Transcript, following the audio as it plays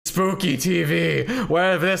Spooky TV,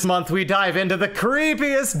 where this month we dive into the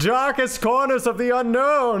creepiest, darkest corners of the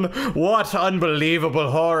unknown. What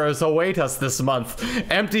unbelievable horrors await us this month?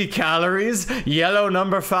 Empty calories, yellow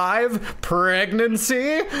number 5,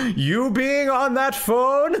 pregnancy, you being on that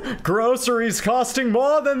phone, groceries costing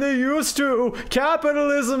more than they used to,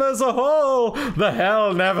 capitalism as a whole, the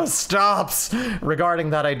hell never stops. Regarding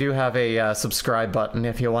that, I do have a subscribe button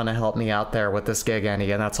if you want to help me out there with this gig,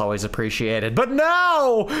 Andy, and that's always appreciated. But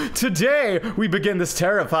now, today, we begin this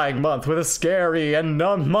terrifying month with a scary and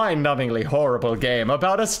mind-numbingly horrible game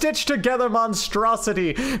about a stitched-together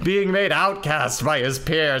monstrosity being made outcast by his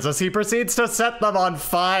peers as he proceeds to set them on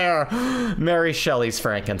fire. Mary Shelley's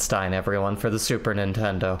Frankenstein, everyone, for the Super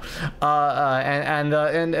Nintendo. And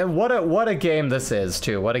what a game this is,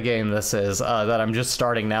 too. What a game this is that I'm just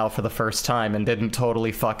starting now for the first time and didn't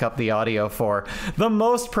totally fuck up the audio for. The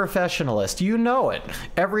most professionalist, you know it,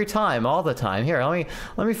 every time, all the time. Here,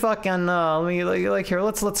 let me fucking here,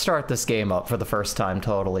 let's start this game up for the first time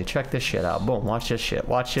totally. Check this shit out. Boom, watch this shit.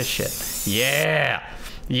 Watch this shit.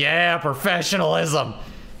 Yeah, professionalism.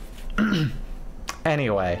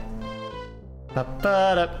 Anyway.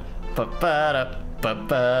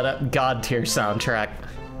 God tier soundtrack.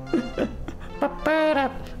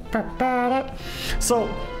 So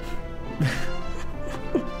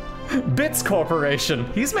Bits Corporation.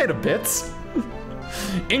 He's made of bits.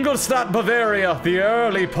 Ingolstadt, Bavaria, the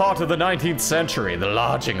early part of the 19th century, the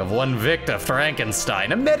lodging of one Victor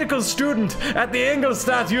Frankenstein, a medical student at the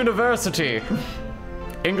Ingolstadt University.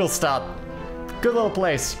 Ingolstadt, good little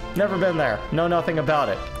place, never been there, know nothing about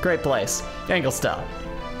it, great place, Ingolstadt.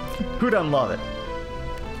 Who doesn't love it?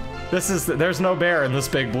 There's no bear in this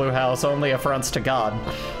big blue house, only affronts to God.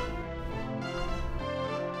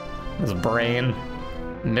 His brain,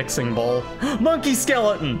 mixing bowl, monkey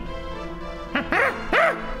skeleton!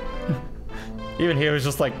 Even he was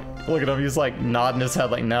just like, look at him, he's like nodding his head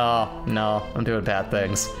like, no, I'm doing bad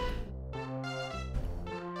things.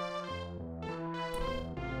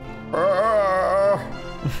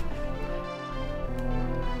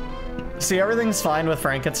 See, everything's fine with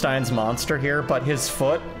Frankenstein's monster here, but his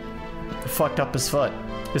foot fucked up his foot.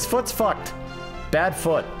 His foot's fucked. Bad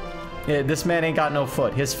foot. This man ain't got no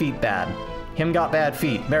foot. His feet bad. Him got bad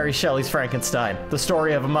feet. Mary Shelley's Frankenstein. The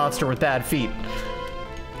story of a monster with bad feet.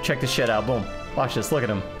 Check this shit out. Boom. Watch this. Look at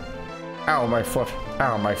him. Ow, my foot.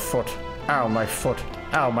 Ow, my foot. Ow, my foot.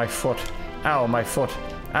 Ow, my foot. Ow, my foot.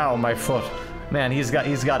 Ow, my foot. Man, he's got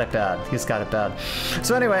it bad. He's got it bad.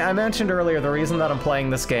 So anyway, I mentioned earlier the reason that I'm playing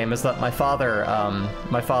this game is that my father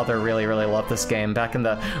really loved this game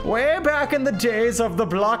way back in the days of the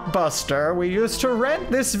Blockbuster. We used to rent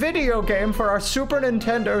this video game for our Super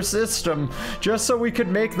Nintendo system just so we could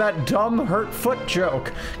make that dumb hurt foot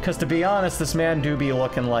joke. Cause to be honest, this man do be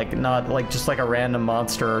looking like not like just like a random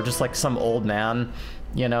monster or just like some old man,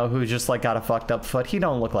 you know, who just like got a fucked up foot. He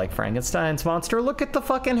don't look like Frankenstein's monster. Look at the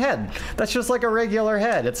fucking head. That's just like a regular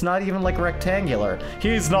head. It's not even like rectangular.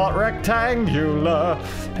 He's not rectangular.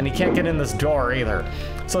 And he can't get in this door either.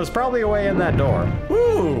 So there's probably a way in that door.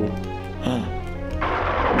 Ooh.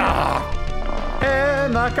 Ah.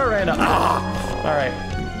 Macarena. Ah. All right.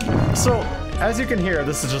 So as you can hear,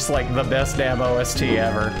 this is just like the best damn OST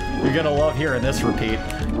ever. You're gonna love hearing this repeat.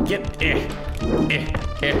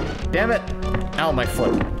 Damn it. Ow, my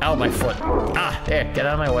foot. Ow, my foot. Ah, get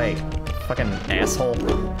out of my way. Fucking asshole.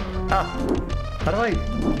 Ah. How do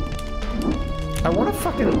I wanna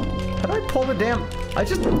fucking... How do I pull the damn... I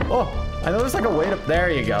know there's like a way to... There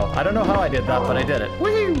you go. I don't know how I did that, but I did it.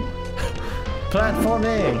 Woo!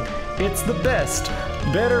 Platforming. It's the best.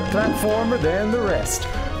 Better platformer than the rest.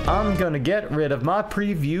 I'm gonna get rid of my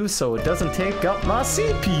preview so it doesn't take up my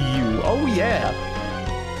CPU. Oh, yeah.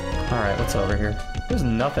 Alright, what's over here? There's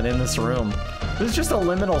nothing in this room. This is just a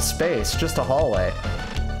liminal space, just a hallway.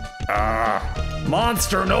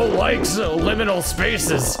 Monster no likes liminal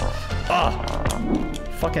spaces.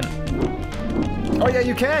 Fucking. Oh yeah,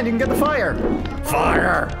 you can get the fire.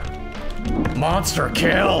 Fire! Monster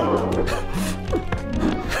kill!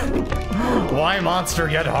 Why monster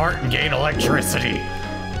get heart and gain electricity?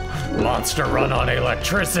 Monster run on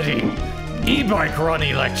electricity. E-bike run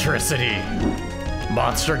electricity.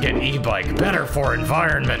 Monster get e-bike, better for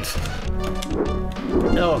environment.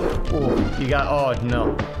 Oh, you got, oh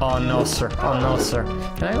no, sir, oh no, sir.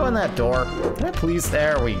 Can I go in that door? Can I please?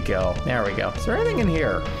 There we go, Is there anything in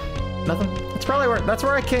here? Nothing? That's probably that's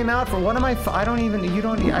where I came out for. What am I don't even,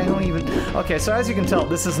 okay, so as you can tell,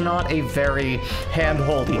 this is not a very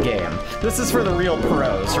hand-holdy game. This is for the real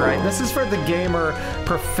pros, right? This is for the gamer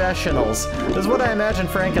professionals. This is what I imagine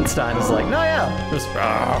Frankenstein is like. No, yeah, just,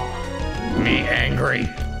 me angry.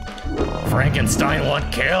 Frankenstein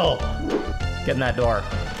want kill. Get in that door.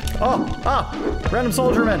 Oh, random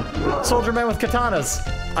soldierman. Soldierman with katanas.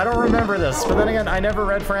 I don't remember this, but then again, I never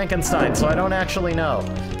read Frankenstein, so I don't actually know.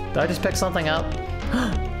 Did I just pick something up?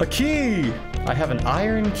 A key! I have an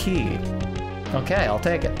iron key. Okay, I'll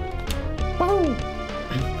take it. Woohoo!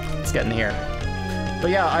 Let's get in here. But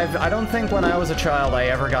yeah, I don't think when I was a child I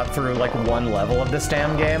ever got through like one level of this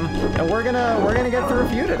damn game, and we're gonna get through a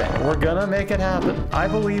few today. We're gonna make it happen. I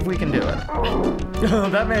believe we can do it.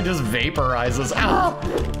 That man just vaporizes. Ow!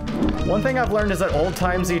 One thing I've learned is that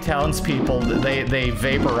old-timesy townspeople, they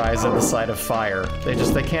vaporize at the sight of fire.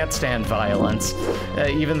 They can't stand violence,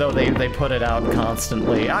 even though they put it out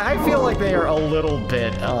constantly. I feel like they are a little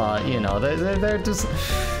bit, you know, they're just,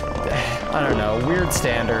 I don't know, weird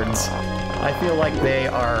standards. I feel like they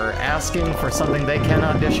are asking for something they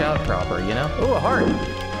cannot dish out proper, you know? Ooh, a heart!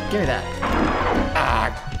 Give me that.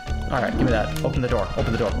 Alright, give me that. Open the door,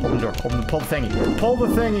 open the door, open the door, pull the thingy. Pull the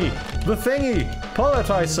thingy! The thingy! Pull it,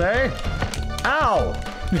 I say! Ow!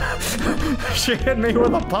 She hit me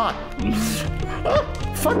with a pot. Oh,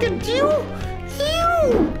 fucking you!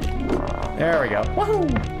 There we go.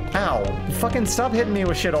 Woohoo! Ow. Fucking stop hitting me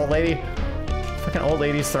with shit, old lady. Fucking old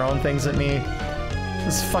ladies throwing things at me.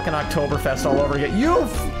 This is fucking Oktoberfest all over again.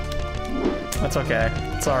 That's okay.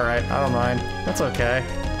 It's alright. I don't mind. That's okay.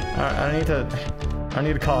 I don't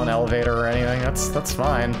need to call an elevator or anything. That's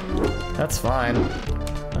fine. That's fine.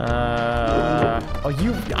 I'm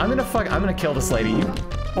gonna kill this lady.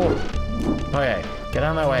 Okay. Get out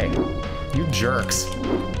of my way. You jerks.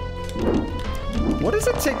 What does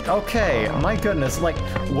it take? Okay, my goodness. Like,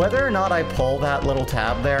 whether or not I pull that little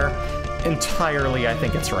tab there, entirely, I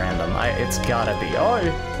think it's random. It's gotta be. Oh,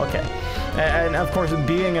 okay. And of course,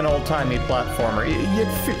 being an old-timey platformer,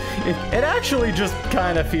 it actually just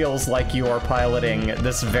kind of feels like you are piloting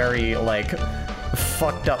this very, like,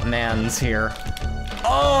 fucked up man's here.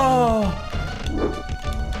 Oh!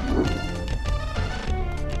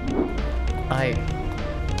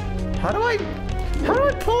 How do I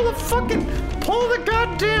pull the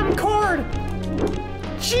goddamn cord?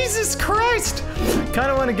 Jesus Christ! Kind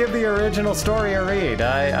of want to give the original story a read.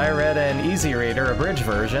 I read an easy reader, a bridge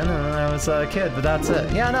version, and I was a kid, but that's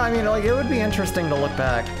it. Yeah, no, I mean, like, it would be interesting to look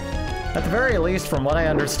back. At the very least, from what I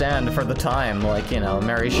understand for the time, like, you know,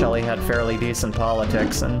 Mary Shelley had fairly decent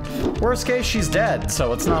politics, and worst case, she's dead,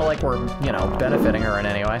 so it's not like we're, you know, benefiting her in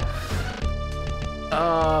any way.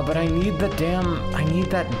 But I need the damn.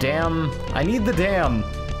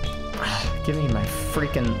 Give me my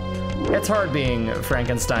freaking. It's hard being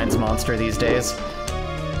Frankenstein's monster these days.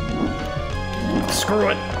 Screw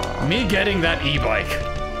it. Me getting that e-bike.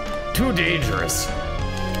 Too dangerous.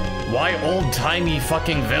 Why old-timey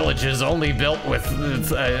fucking villages only built with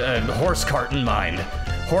a horse cart in mind?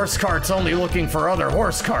 Horse carts only looking for other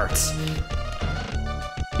horse carts.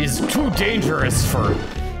 Is too dangerous for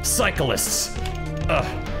cyclists.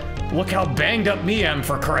 Look how banged up me am,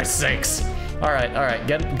 for Christ's sakes. All right,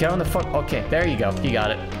 get on the foot. Okay, there you go. You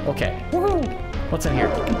got it. Okay. Woohoo! What's in here?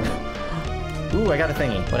 Ooh, I got a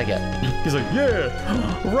thingy. What'd I get? He's like, yeah,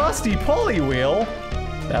 rusty pulley wheel.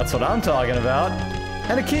 That's what I'm talking about.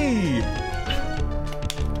 And a key.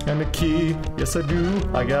 And a key. Yes, I do.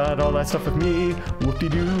 I got all that stuff with me.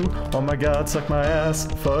 Whoop-de-doo. Oh my God, suck my ass.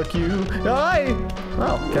 Fuck you. Aye.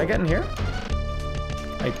 Oh, can I get in here?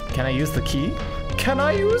 Can I use the key? Can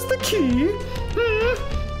I use the key?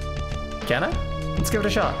 Can I? Let's give it a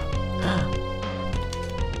shot.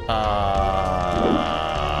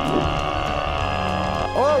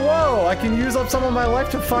 Oh, whoa! I can use up some of my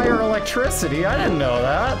life to fire electricity. I didn't know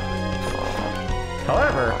that.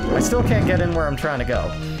 However, I still can't get in where I'm trying to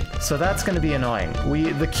go. So that's going to be annoying.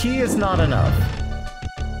 The key is not enough.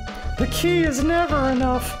 The key is never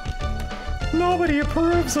enough. Nobody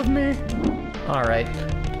approves of me. All right.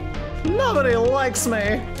 Nobody likes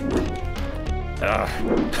me.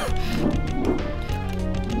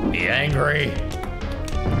 Be angry.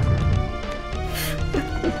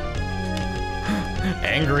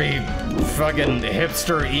 Angry fucking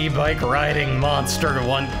hipster e-bike riding monster to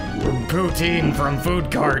want poutine from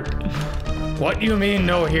food cart. What you mean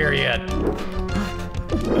no here yet?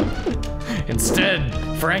 Instead,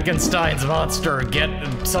 Frankenstein's monster get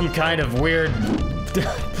some kind of weird,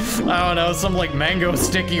 I don't know, some like mango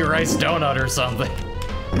sticky rice donut or something.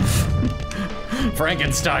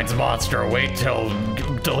 Frankenstein's monster, wait till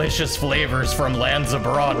delicious flavors from lands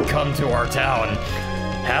abroad come to our town.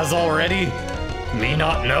 Has already? Me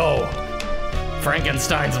not know.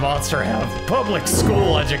 Frankenstein's monster have public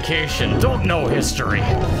school education, don't know history.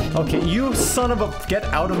 Okay, you son of a, get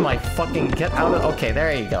out of my fucking, get out of, okay,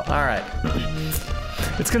 there you go, all right.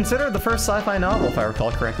 It's considered the first sci-fi novel, if I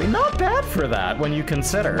recall correctly. Not bad for that, when you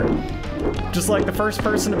consider. Just like the first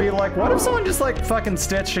person to be like, what if someone just like fucking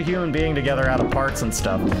stitched a human being together out of parts and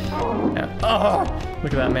stuff? Yeah. Oh,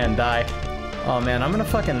 look at that man die. Oh man, I'm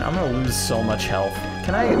gonna lose so much health.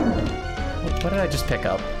 Can I, what did I just pick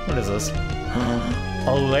up? What is this?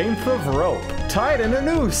 A length of rope tied in a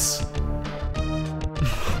noose.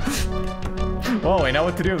 Well, we know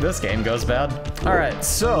what to do if this game goes bad. All right,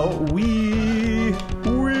 so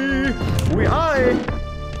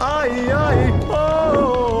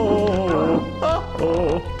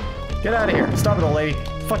oh. Get out of here. Stop it, old lady.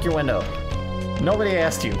 Fuck your window. Nobody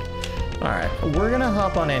asked you. All right, we're gonna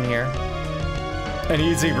hop on in here. An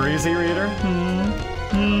easy breezy reader.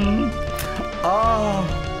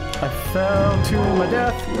 I fell to my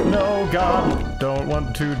death. No, God, don't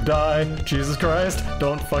want to die. Jesus Christ,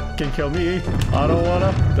 don't fucking kill me. I don't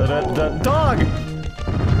wanna. Dog!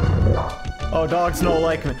 Oh, dogs no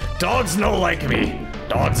like me. Dogs no like me.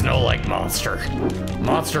 Dogs no like Monster.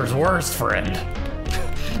 Monster's worst friend.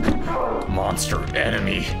 Monster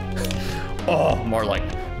enemy. Oh, more like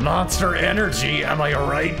Monster energy. Am I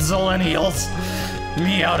right, Zillennials?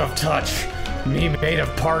 Me out of touch. Me made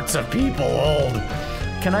of parts of people old.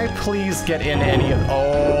 Can I please get in any of...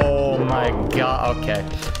 Oh my god, okay.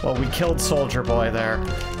 Well, we killed Soldier Boy there.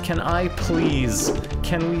 Can we please...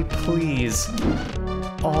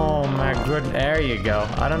 Oh my goodness, there you go.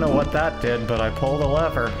 I don't know what that did, but I pulled a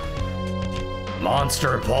lever.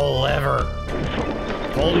 Monster, pull lever.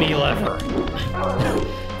 Pull me lever.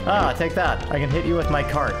 Ah, take that. I can hit you with my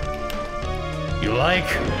cart. You like?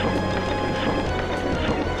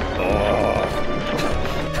 Oh.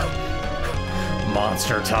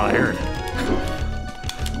 Monster tired.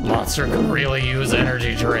 Monster could really use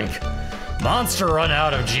energy drink. Monster run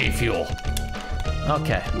out of G Fuel.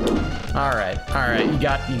 Okay. Alright. You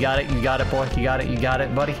got it, boy. You got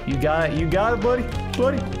it, buddy. You got it, buddy.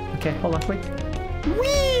 Okay, hold on, wait.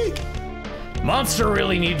 Whee! Monster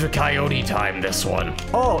really needs a coyote time, this one.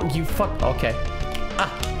 Oh, you fuck, okay.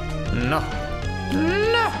 Ah, no.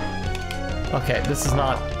 Okay, this is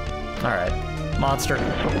not, alright. Monster.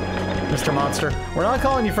 Mr. Monster. We're not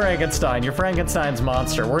calling you Frankenstein. You're Frankenstein's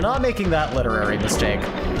monster. We're not making that literary mistake.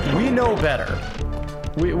 We know better.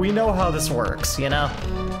 We know how this works, you know?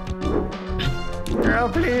 Girl,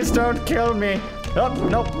 please don't kill me. Oh,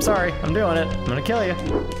 nope, sorry. I'm doing it. I'm gonna kill you.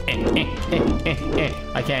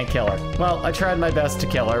 I can't kill her. Well, I tried my best to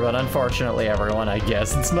kill her, but unfortunately, everyone, I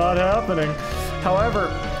guess it's not happening.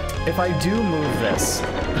 However, if I do move this,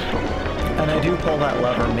 and I do pull that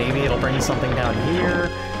lever, maybe it'll bring something down here.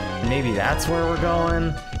 Maybe that's where we're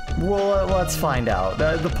going. Well, let's find out.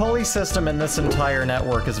 The pulley system in this entire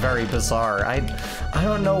network is very bizarre. I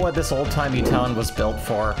don't know what this old-timey town was built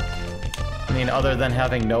for. I mean, other than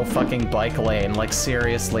having no fucking bike lane. Like,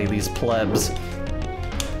 seriously, these plebs.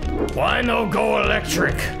 Why no go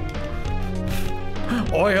electric?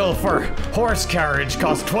 Oil for horse carriage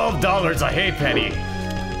costs $12 a halfpenny.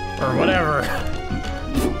 Or whatever.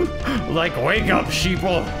 Like, wake up,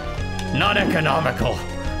 sheeple. Not economical.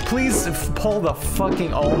 Please pull the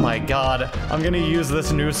fucking, oh my god. I'm gonna use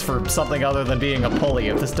this noose for something other than being a pulley.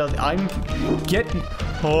 If this does,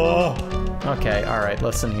 oh. Okay, alright,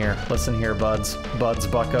 listen here, buds,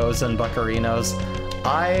 buckos, and buccarinos.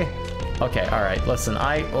 Okay, alright, listen,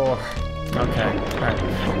 okay,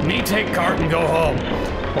 alright. Me take cart and go home.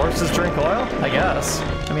 Horses drink oil? I guess.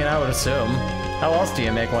 I mean, I would assume. How else do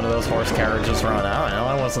you make one of those horse carriages run? I don't know,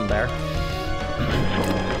 I wasn't there.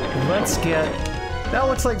 Let's get... That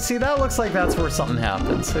looks like, see, that looks like that's where something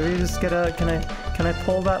happens. So you just get a, can I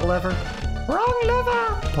pull that lever? Wrong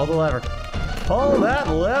lever! Pull the lever. Pull that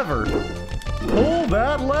lever! Pull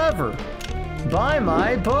that lever! Buy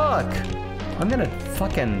my book! I'm gonna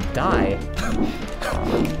fucking die.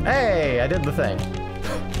 Hey, I did the thing.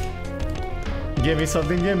 Give me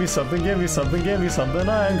something, give me something, give me something, give me something.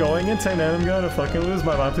 I'm going insane and I'm gonna fucking lose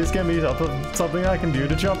my mind. Please give me something I can do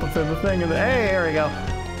to jump up in the thing. And hey, here we go.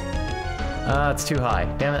 It's too high.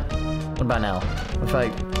 Damn it. What about now? If I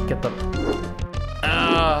get the...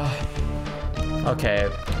 Okay.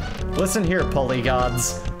 Listen here, pulley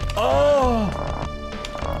gods. Oh!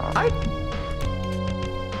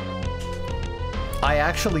 I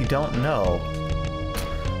actually don't know.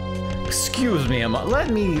 Excuse me, let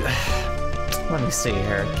me see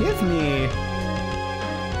here. Give me...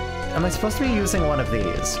 Am I supposed to be using one of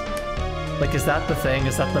these? Like, is that the thing?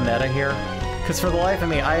 Is that the meta here? Because for the life of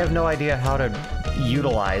me, I have no idea how to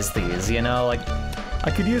utilize these, you know? Like,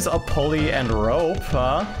 I could use a pulley and rope,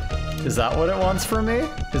 huh? Is that what it wants from me?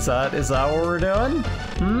 Is that what we're doing?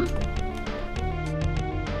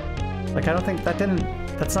 Like, I don't think that didn't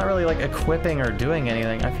That's not really like equipping or doing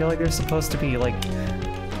anything. I feel like they're supposed to be like,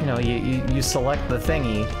 you know, you select the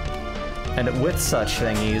thingy, and with such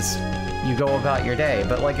thingies, you go about your day.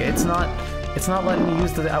 But like, it's not letting me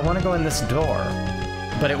use I want to go in this door,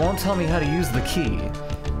 but it won't tell me how to use the key.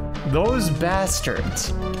 Those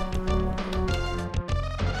bastards.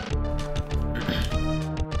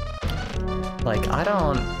 Like,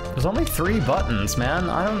 there's only 3 buttons,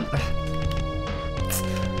 man.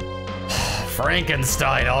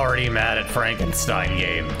 Frankenstein, already mad at Frankenstein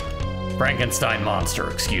game. Frankenstein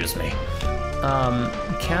monster, excuse me.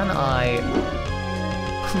 Can I...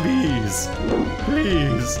 Please.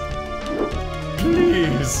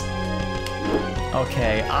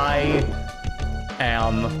 Okay, I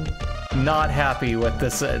am not happy with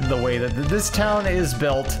this, the way that this town is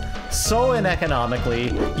built. So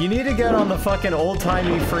uneconomically. You need to get on the fucking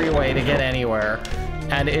old-timey freeway to get anywhere.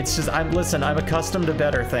 And it's just, I'm accustomed to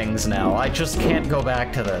better things now. I just can't go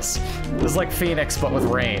back to this. This is like Phoenix, but with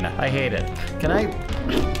rain. I hate it. Can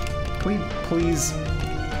we please...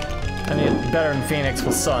 I mean, better than Phoenix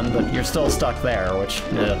with sun, but you're still stuck there, which...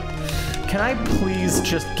 Can I please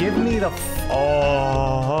just give me the...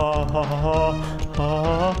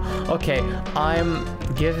 Okay,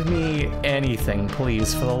 give me anything,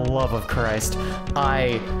 please, for the love of Christ.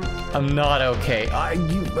 I am not okay.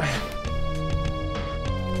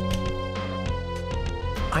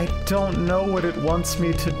 I don't know what it wants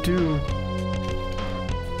me to do.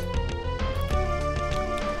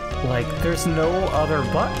 Like, there's no other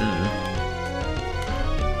button.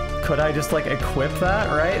 Could I just, like, equip that,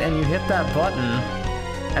 right? And you hit that button,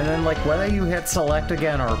 and then, like, whether you hit select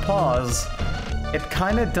again or pause, it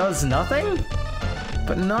kind of does nothing?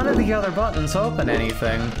 But none of the other buttons open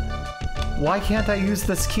anything. Why can't I use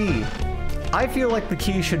this key? I feel like the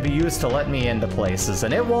key should be used to let me into places,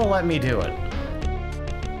 and it won't let me do it.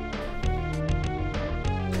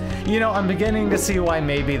 You know, I'm beginning to see why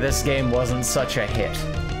maybe this game wasn't such a hit.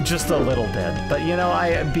 Just a little bit. But, you know,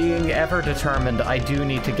 being ever determined, I do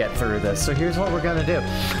need to get through this. So here's what we're gonna do.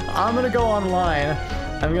 I'm gonna go online.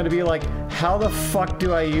 I'm gonna be like, how the fuck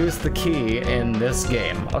do I use the key in this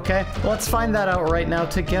game? Okay? Let's find that out right now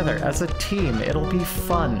together as a team. It'll be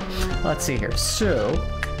fun. Let's see here. So,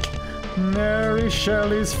 Mary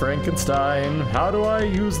Shelley's Frankenstein. How do I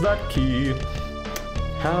use that key?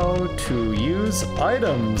 How to use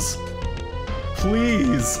items.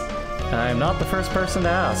 Please. I'm not the first person to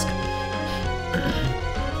ask.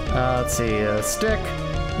 Let's see, stick,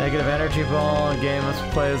 negative energy ball, game must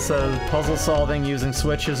play puzzle solving using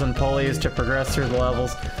switches and pulleys to progress through the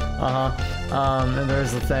levels. And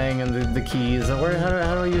there's the thing and the keys. And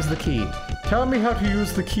how do I use the key? Tell me how to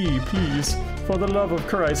use the key, please. For the love of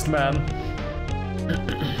Christ, man.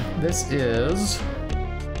 This is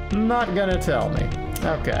not gonna tell me.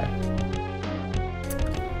 Okay.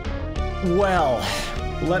 Well,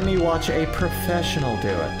 let me watch a professional do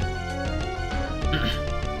it.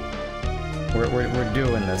 We're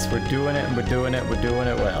doing this. We're doing it, and we're doing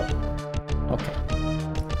it well. Okay.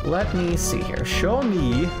 Let me see here. Show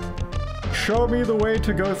me the way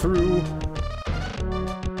to go through.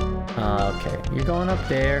 Okay, you're going up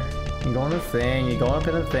there. You're going to the thing. You're going up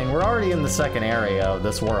in the thing. We're already in the second area of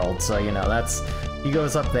this world, so, you know, that's... He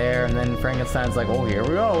goes up there, and then Frankenstein's like, oh, here we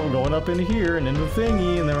go, we're going up into here, and into the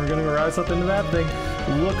thingy, and then we're gonna rise up into that thing.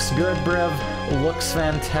 Looks good, Brev. Looks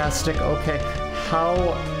fantastic. Okay, how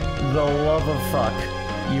the love of fuck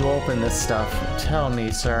you open this stuff? Tell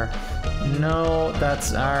me, sir. No,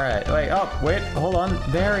 that's... alright. Wait, hold on.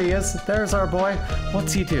 There he is. There's our boy.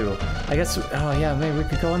 What's he do? I guess... oh, yeah, maybe we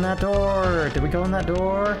could go in that door. Did we go in that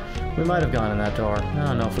door? We might have gone in that door. I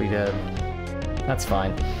don't know if we did. That's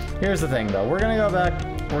fine. Here's the thing, though. We're gonna go back.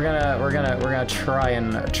 We're gonna try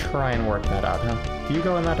and work that out, huh? Do you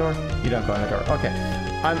go in that door? You don't go in the door. Okay.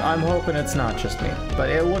 I'm hoping it's not just me,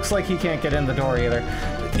 but it looks like he can't get in the door either.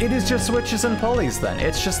 It is just switches and pulleys, then.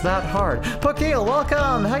 It's just that hard. Pokeel,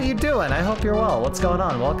 welcome. How you doing? I hope you're well. What's going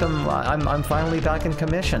on? Welcome. I'm finally back in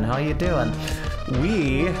commission. How you doing?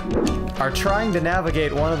 We are trying to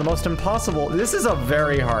navigate one of the most impossible. This is a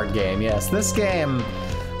very hard game. Yes, this game.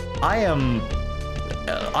 I am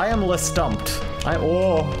stumped.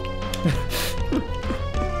 Oh.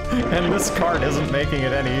 And this cart isn't making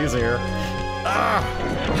it any easier. Ah!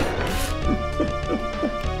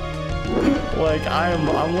 Like,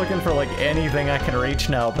 I'm looking for, like, anything I can reach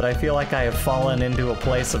now, but I feel like I have fallen into a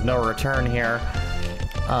place of no return here.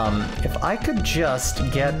 If I could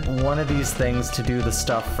just get one of these things to do the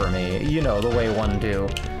stuff for me, you know, the way one do.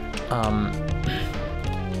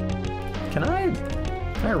 Can I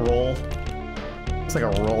roll? It's like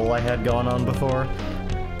a roll I had going on before.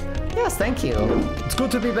 Yes, thank you. It's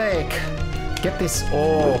good to be back. Get this.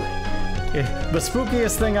 Oh. The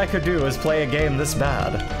spookiest thing I could do is play a game this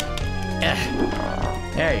bad.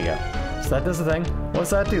 There you go. So that does the thing.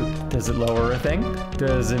 What's that do? Does it lower a thing?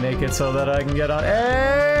 Does it make it so that I can get on?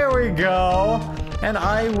 There we go. And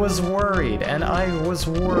I was worried.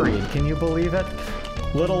 Can you believe it?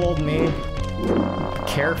 Little old me.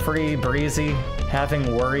 Carefree, breezy,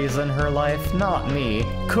 having worries in her life. Not me.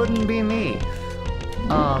 Couldn't be me.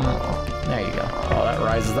 There you go. Oh, that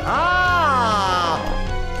rises the— Ah!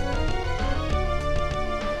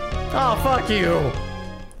 Oh, fuck you!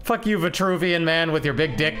 Fuck you, Vitruvian man with your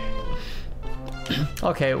big dick.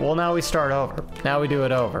 Okay, well now we start over. Now we do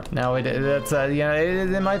it over. Now we do— that's you know,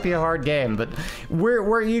 it might be a hard game, but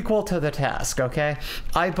we're equal to the task, okay?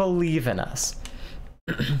 I believe in us.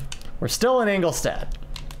 We're still in Ingolstadt.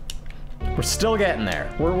 We're still getting there.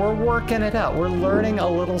 We're working it out. We're learning a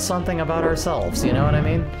little something about ourselves, you know what I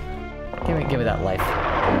mean? Give me that life.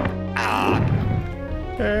 Ah!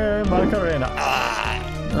 Hey, Macarena. Ah!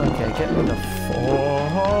 Okay, get me the—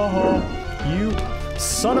 you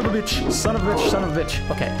son of a bitch, son of a bitch, son of a bitch.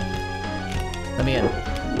 Okay. Let me in.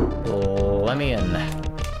 Let me in.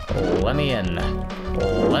 Let me in.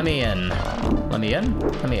 Let me in. Let me in?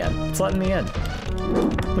 Let me in. It's letting me in.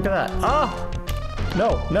 Look at that. Ah!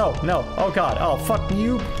 No, no, no. Oh god. Oh, fuck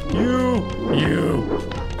you. You.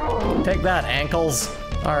 Take that, ankles.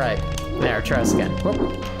 Alright. There, try this again. Whoop.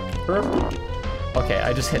 Whoop. Okay,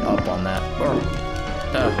 I just hit up on that.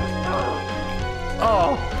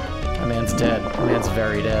 Oh! That man's dead. That man's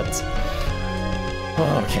very dead.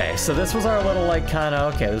 Okay, so this was our little, like,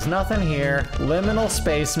 kinda— okay, there's nothing here. Liminal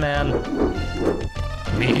space, man.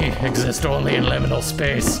 Me exist only in liminal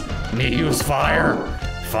space. Me use fire.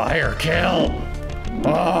 Fire kill.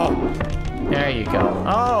 Oh! There you go.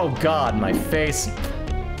 Oh, God, my face.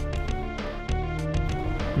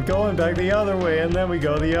 I'm going back the other way, and then we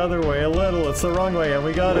go the other way a little. It's the wrong way, and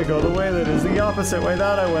we gotta go the way that is the opposite way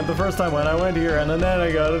that I went the first time when I went here, and then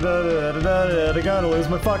I gotta lose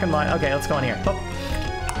my fucking mind. Okay, let's go in here. Oh.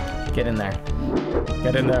 Get in there.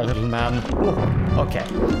 Get in there, little man. Ooh. Okay,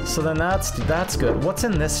 so then that's good. What's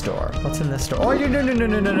in this door? What's in this door? Oh,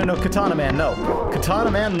 no, Katana Man, no. Katana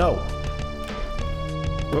Man, no.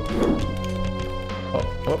 Whoop.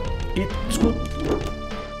 Oh, eat, scoop.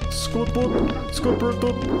 Scoop, boop, scoop, boop,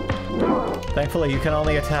 boop. Thankfully, you can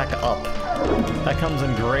only attack up. That comes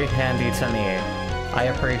in great handy to me. I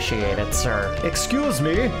appreciate it, sir. Excuse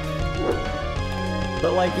me?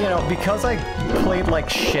 But, like, you know, because I played like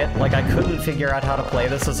shit, like I couldn't figure out how to play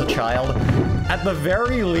this as a child, at the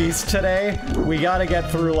very least today, we gotta get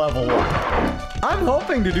through level 1. I'm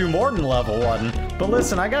hoping to do more than level 1, but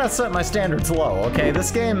listen, I gotta set my standards low, okay? This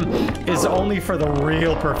game is only for the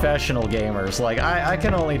real professional gamers. Like, I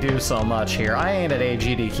can only do so much here. I ain't at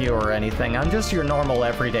AGDQ or anything. I'm just your normal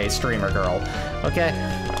everyday streamer girl, okay?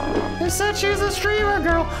 Who said she's a streamer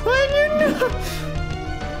girl? When you know—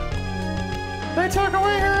 they took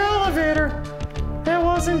away her elevator. It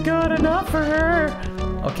wasn't good enough for her.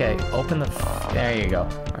 Okay, open the— there you go.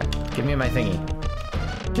 All right, give me my thingy.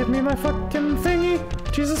 Give me my fucking thingy.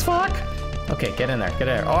 Jesus fuck. Okay, get in there, get in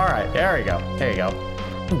there. All right, there you go. There you go.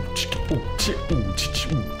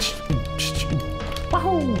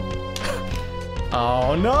 Wahoo!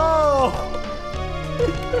 Oh no!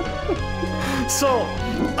 So,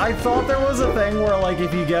 I thought there was a thing where, like,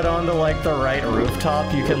 if you get onto, like, the right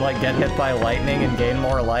rooftop, you can, like, get hit by lightning and gain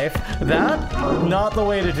more life. That, not the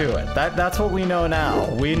way to do it. That's what we know now.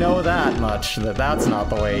 We know that much, that's not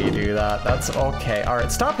the way you do that. That's okay.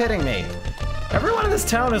 Alright, stop hitting me. Everyone in this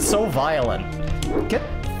town is so violent. Get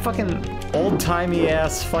fucking old-timey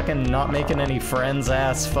ass, fucking not making any friends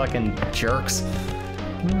ass fucking jerks.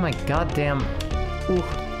 Oh my goddamn— ooh.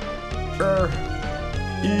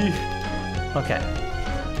 Okay.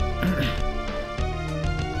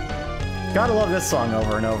 Gotta love this song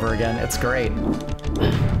over and over again. It's great.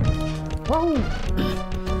 Whoa!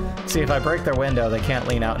 See, if I break their window, they can't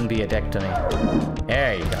lean out and be a dick to me.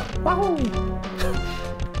 There you go. Wahoo!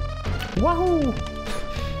 Wahoo!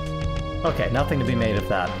 Okay, nothing to be made of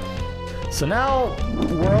that. So now,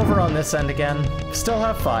 we're over on this end again. Still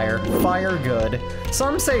have fire. Fire good.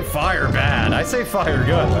 Some say fire bad. I say fire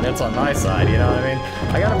good when it's on my side, you know what I mean?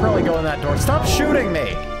 I gotta probably go in that door. Stop shooting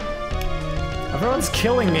me! Everyone's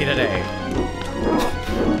killing me today.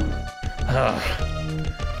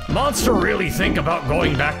 Monster really think about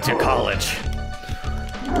going back to college.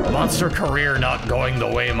 Monster career not going the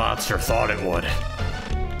way Monster thought it would.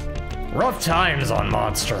 Rough times on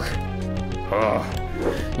Monster.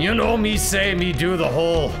 You know me say me do the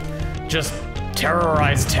whole just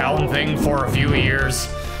terrorize town thing for a few years.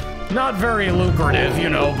 Not very lucrative, you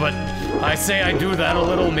know, but I say I do that a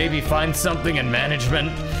little, maybe find something in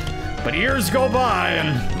management. But years go by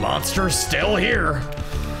and Monster's still here.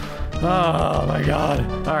 Oh my god.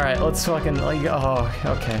 Alright, let's fucking, oh,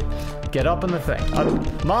 okay. Get up in the thing.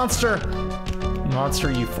 Monster!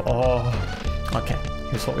 Monster, you, okay.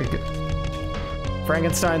 Here's what we do.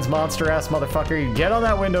 Frankenstein's monster-ass motherfucker, you get on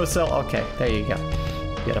that windowsill. Okay, there you go.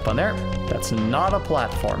 Get up on there. That's not a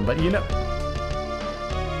platform, but you know.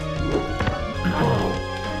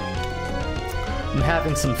 I'm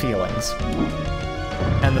having some feelings.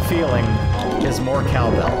 And the feeling is more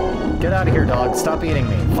cowbell. Get out of here, dog. Stop eating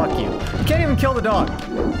me. Fuck you. You can't even kill the dog.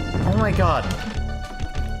 Oh my god.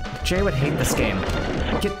 Jay would hate this game.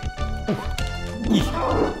 Get... Ooh.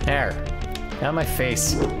 There. Out of my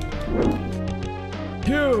face.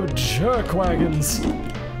 You jerk wagons.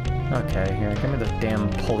 Okay, here, give me the damn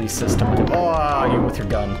pulley system. Oh, you with your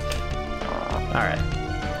gun. Alright.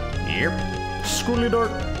 Yep. Schooly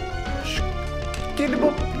dort.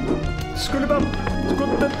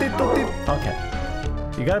 Okay.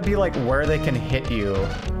 You gotta be like where they can hit you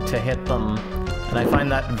to hit them. And I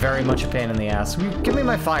find that very much a pain in the ass. Give me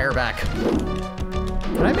my fire back.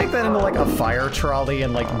 Can I make that into like a fire trolley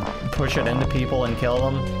and like push it into people and kill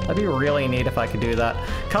them? That'd be really neat if I could do that.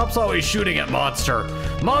 Cops always shooting at Monster.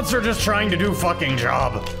 Monster just trying to do fucking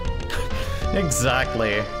job.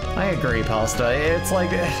 Exactly. I agree, Pasta. It's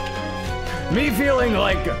like me feeling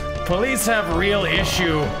like police have real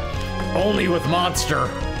issue only with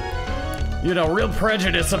Monster. You know, real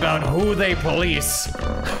prejudice about who they police.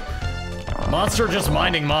 Monster just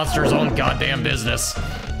minding Monster's own goddamn business.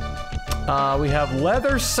 We have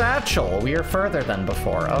leather satchel. We are further than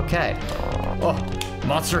before. Okay. Oh,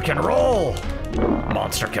 Monster can roll.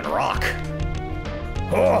 Monster can rock.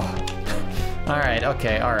 Oh. All right.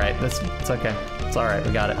 Okay. All right. It's okay. It's all right.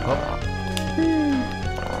 We got it. Oh.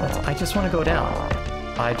 I just want to go down.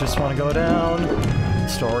 I just want to go down.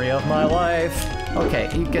 Story of my life. Okay.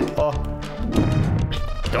 You get. Oh.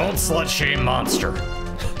 Don't slut shame Monster.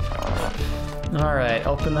 All right.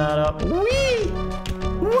 Open that up. Whee!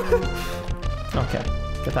 Okay,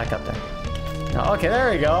 get back up there. Okay,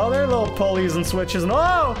 there we go. There are little pulleys and switches and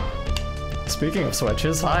oh! Speaking of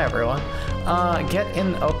switches, hi everyone. Get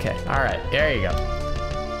in, okay, all right, there you go.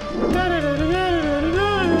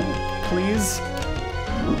 Please.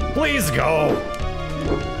 Please go.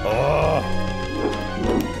 Oh.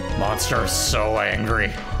 Monster's so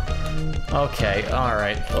angry. Okay, all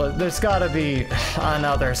right. There's gotta be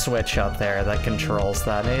another switch up there that controls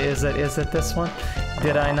that. Is it this one?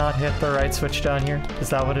 Did I not hit the right switch down here? Is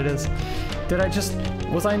that what it is?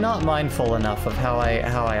 Was I not mindful enough of how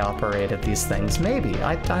I operated these things? Maybe,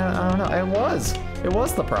 I don't know, it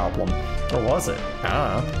was the problem. Or was it? I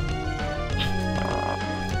don't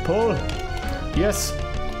know. Pull. Yes.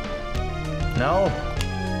 No.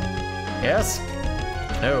 Yes.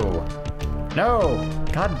 No. No.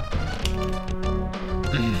 God.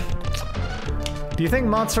 Do you think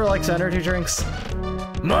Monster likes energy drinks?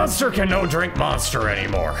 Monster can no drink Monster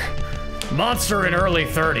anymore. Monster in early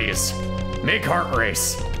 30s. Make heart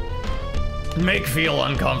race. Make feel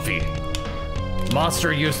uncomfy.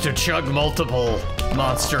 Monster used to chug multiple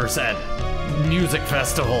Monsters at music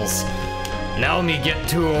festivals. Now me get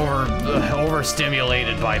too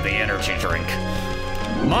overstimulated by the energy drink.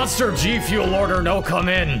 Monster G Fuel order no come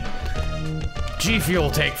in. G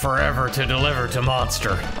Fuel take forever to deliver to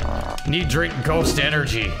Monster. Need drink Ghost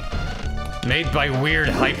Energy. Made by Weird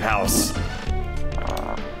Hype House.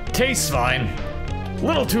 Tastes fine.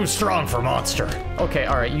 Little too strong for Monster. Okay,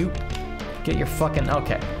 alright, you get your fucking,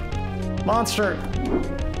 okay. Monster.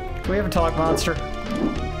 Can we have a talk, Monster?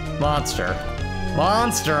 Monster.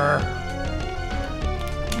 Monster!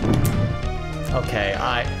 Okay,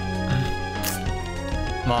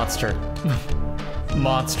 Monster.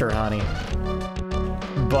 Monster, honey.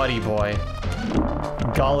 Buddy boy.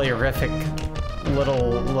 Golly-rific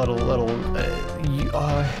little,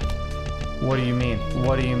 what do you mean?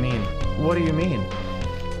 What do you mean? What do you mean?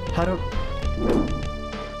 How do...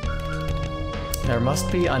 There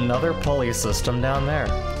must be another pulley system down there.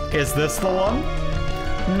 Is this the one?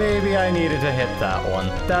 Maybe I needed to hit that one.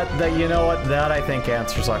 That you know what? That I think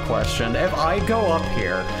answers our question. If I go up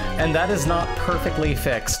here, and that is not perfectly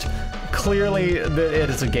fixed, clearly it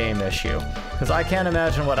is a game issue. Because I can't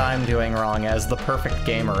imagine what I'm doing wrong as the perfect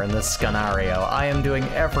gamer in this scenario. I am doing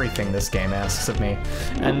everything this game asks of me,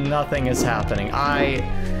 and nothing is happening.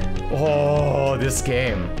 Oh, this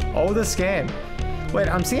game. Oh, this game. Wait,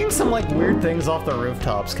 I'm seeing some like weird things off the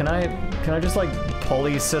rooftops. Can I just like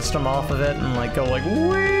pulley system off of it and like go like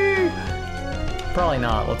whee? Probably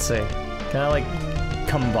not. Let's see. Can I like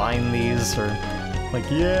combine these or like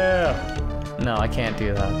yeah? No, I can't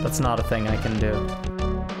do that. That's not a thing I can do.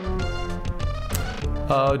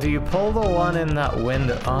 Oh, do you pull the one in that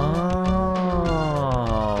window?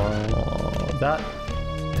 Oh, that...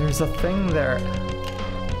 There's a thing there.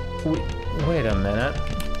 Wait a minute.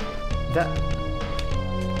 That...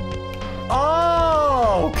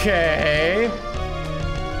 Oh, okay.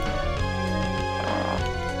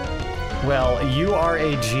 Well, you are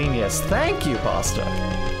a genius. Thank you, Pasta.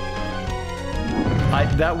 I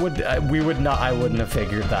wouldn't have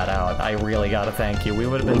figured that out. I really gotta thank you. We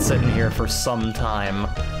would have been sitting here for some time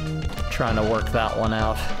trying to work that one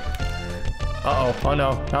out. Uh-oh. Oh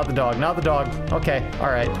no, not the dog, not the dog. Okay,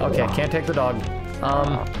 alright, okay, can't take the dog.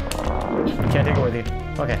 Can't take it with you.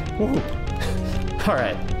 Okay, woohoo.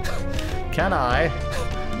 Alright. Can I,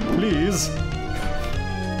 please?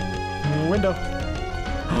 Window.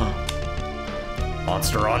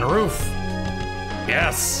 Monster on roof.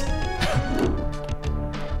 Yes.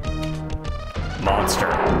 Monster.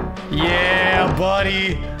 Yeah,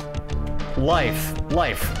 buddy. Life,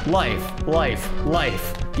 life, life, life,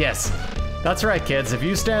 life. Yes. That's right, kids. If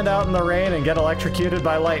you stand out in the rain and get electrocuted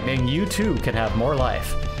by lightning, you too can have more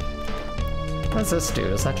life. What does this do?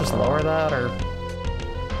 Does that just lower that, or... I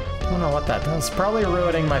don't know what that does. Probably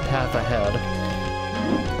ruining my path ahead.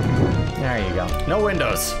 There you go. No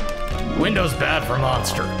windows. Windows bad for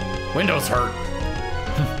monster. Windows hurt.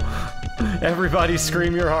 Everybody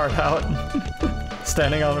scream your heart out.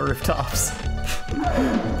 Standing on the rooftops.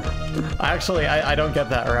 Actually, I don't get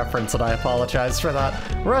that reference, and I apologize for that.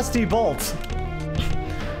 Rusty bolt.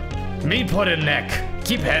 Me put in neck.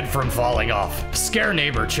 Keep head from falling off. Scare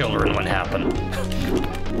neighbor children when happen.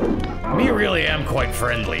 Me really am quite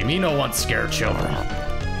friendly. Me no want scare children.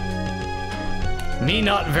 Me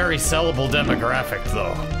not very sellable demographic,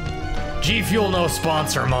 though. G Fuel no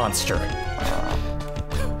sponsor monster.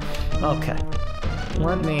 Okay.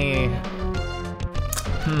 Let me...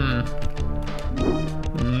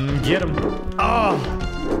 Get him. Oh!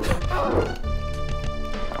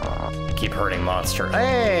 Keep hurting monster.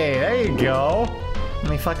 Hey, there you go.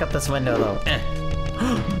 Let me fuck up this window, though.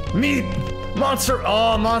 Meat! Monster!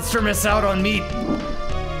 Oh, monster miss out on meat.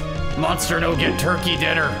 Monster no get turkey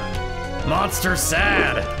dinner. Monster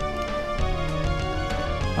sad.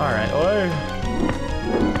 Alright,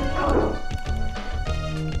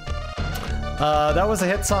 that was a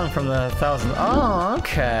hit song from the 1000s. Oh,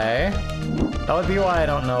 okay. That would be why I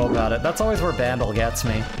don't know about it. That's always where Bandle gets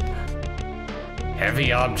me.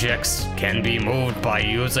 Heavy objects can be moved by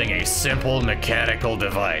using a simple mechanical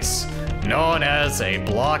device, known as a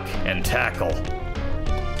block and tackle.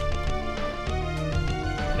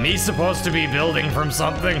 Me supposed to be building from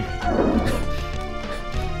something?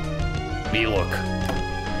 Me look.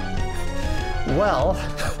 Well,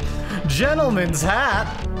 gentleman's hat.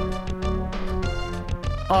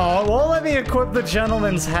 Oh, it won't let me equip the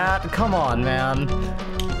gentleman's hat. Come on, man.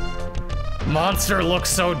 Monster looks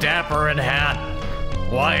so dapper in hat.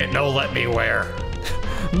 Why it no let me wear?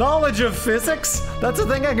 Knowledge of physics? That's a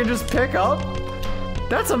thing I can just pick up?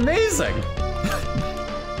 That's amazing.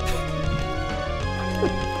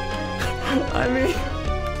 I mean,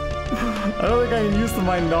 I don't think I can use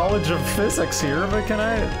my knowledge of physics here, but can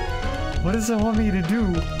I? What does it want me to do?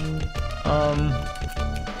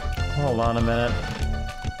 Hold on a minute.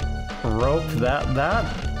 Rope that?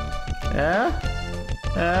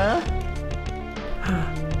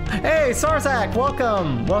 Hey, Sarzak,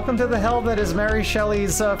 welcome! Welcome to the hell that is Mary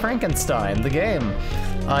Shelley's Frankenstein, the game.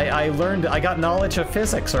 I got knowledge of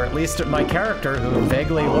physics, or at least my character, who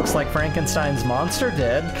vaguely looks like Frankenstein's monster,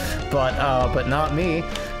 did, but not me.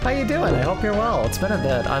 How you doing? I hope you're well. It's been a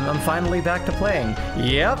bit. I'm finally back to playing.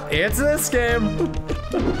 Yep, it's this game!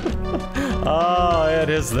 Oh, it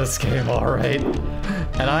is this game, alright.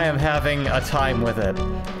 And I am having a time with it.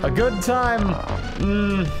 A good time?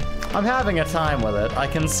 I'm having a time with it, I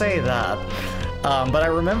can say that. But I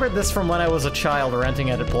remembered this from when I was a child renting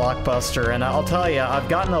it at Blockbuster, and I'll tell you, I've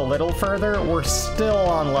gotten a little further. We're still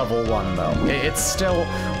on level 1, though.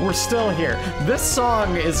 We're still here. This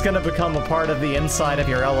song is gonna become a part of the inside of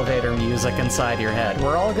your elevator music inside your head.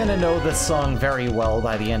 We're all gonna know this song very well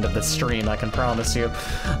by the end of the stream, I can promise you.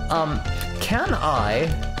 Can I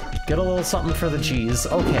get a little something for the G's?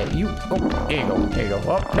 Okay, here you go.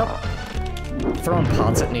 Oh, nope. Throwing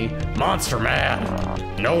pots at me. Monster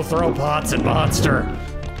mad. No throw pots at monster.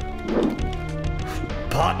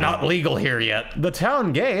 Pot not legal here yet. The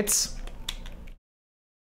town gates.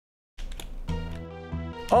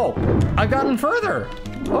 Oh, I've gotten further.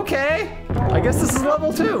 Okay. I guess this is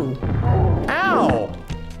level 2. Ow.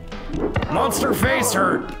 Monster face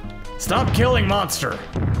hurt. Stop killing monster.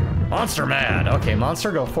 Monster mad. Okay,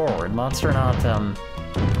 monster go forward. Monster not,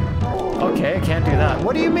 Okay, I can't do that.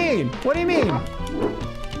 What do you mean? What do you mean?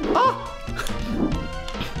 Ah!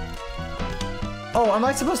 Oh, am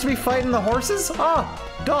I supposed to be fighting the horses? Ah,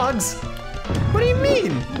 dogs. What do you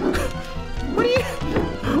mean? What do you...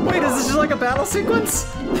 Wait, is this just like a battle sequence?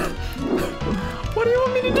 What do you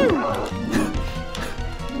want me to do?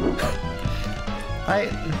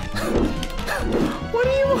 What do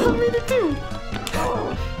you want me to do?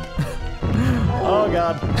 Oh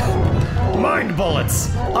god. Mind bullets!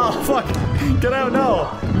 Oh fuck! Get out,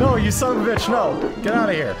 no! No, you son of a bitch, no! Get out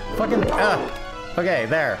of here. Fucking, okay,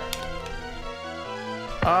 there.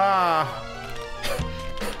 Ah.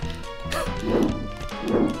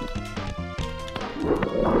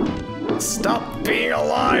 Stop being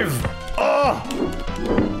alive! Oh!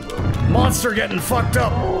 Monster getting fucked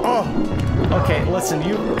up! Oh! Okay, listen,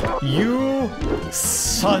 you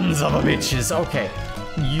sons of a bitches. Okay,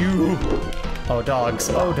 you... Oh, dogs.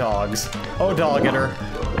 Oh, dogs. Oh, dog-eater.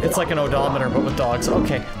 It's like an odometer, but with dogs.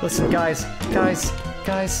 Okay, listen, guys,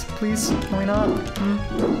 please, can we not?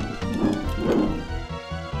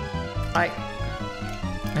 I'm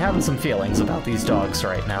having some feelings about these dogs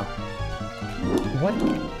right now. What?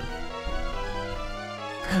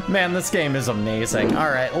 Man, this game is amazing.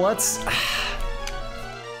 Alright, let's...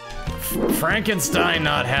 Frankenstein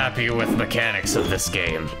not happy with mechanics of this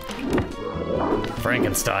game.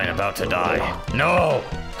 Frankenstein about to die. No!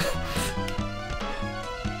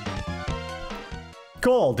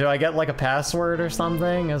 Cool, do I get like a password or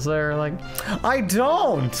something? Is there like... I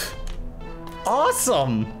don't!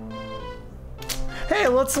 Awesome! Hey,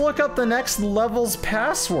 let's look up the next level's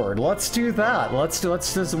password. Let's do that. Let's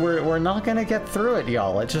just, we're not gonna get through it,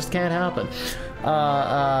 y'all. It just can't happen.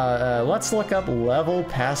 Let's look up level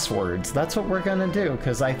passwords. That's what we're gonna do,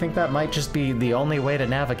 because I think that might just be the only way to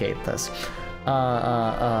navigate this.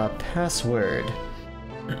 Password.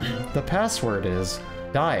 The password is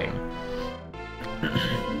dying.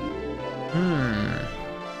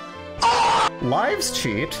 Lives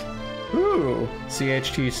cheat? Ooh,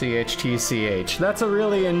 CHT. That's a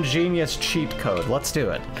really ingenious cheat code. Let's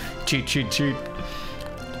do it. Cheat.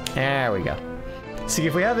 There we go. See,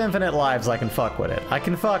 if we have infinite lives, I can fuck with it.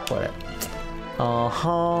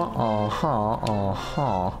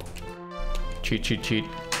 Cheat.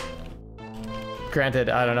 Granted,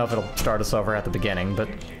 I don't know if it'll start us over at the beginning, but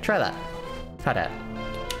try that. Try that.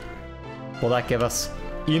 Will that give us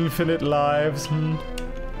infinite lives?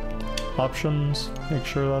 Options, make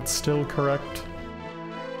sure that's still correct.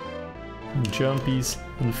 Jumpies,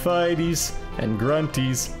 and fighties, and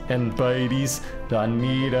grunties, and bities. Don't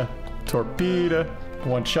need a torpedo.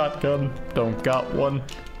 One shotgun, don't got one.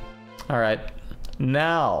 Alright,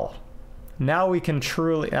 now we can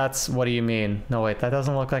truly... That's... What do you mean? No, wait, that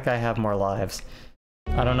doesn't look like I have more lives.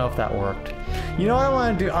 I don't know if that worked. You know what I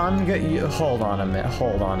want to do? I'm gonna... Hold on a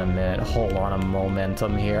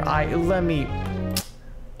momentum here.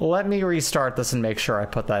 Let me restart this and make sure I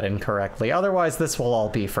put that in correctly. Otherwise, this will all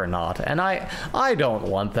be for naught. And I don't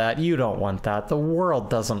want that. You don't want that. The world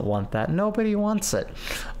doesn't want that. Nobody wants it.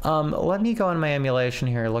 Let me go in my emulation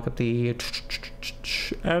here. Look at the...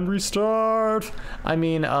 And restart. Go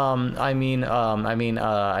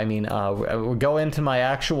into my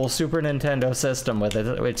actual Super Nintendo system with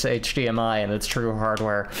its HDMI and its true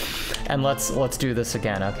hardware. And let's do this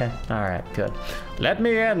again, okay? All right, good. Let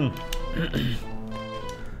me in.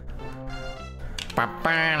 Let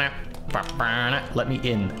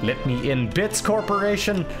me in. Bits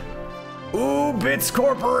Corporation. Ooh, Bits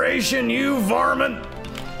Corporation, you varmint.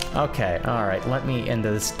 Okay, alright, let me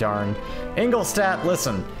into this darn... Ingolstadt,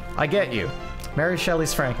 listen, I get you. Mary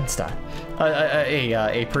Shelley's Frankenstein.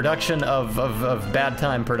 A production of Bad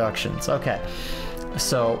Time Productions. Okay.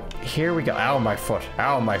 So, here we go. Ow, my foot.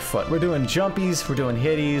 We're doing jumpies, we're doing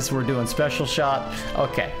hitties, we're doing special shot.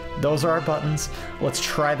 Okay, those are our buttons. Let's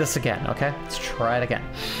try this again, okay? Let's try it again.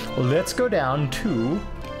 Let's go down to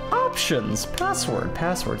options. Password.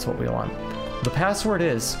 Password's what we want. The password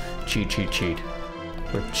is cheat.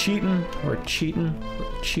 We're cheating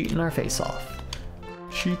our face off.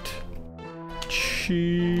 Cheat.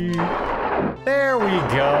 There we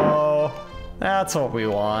go. That's what we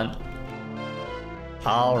want.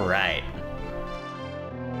 All right.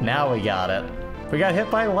 Now we got it. We got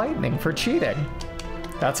hit by lightning for cheating.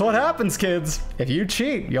 That's what happens, kids. If you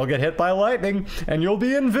cheat, you'll get hit by lightning and you'll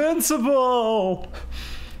be invincible.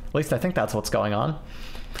 At least I think that's what's going on.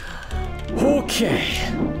 Okay.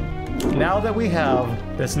 Now that we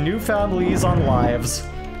have this newfound lease on lives,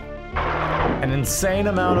 an insane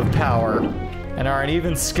amount of power, and are an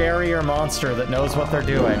even scarier monster that knows what they're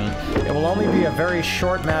doing, it will only be a very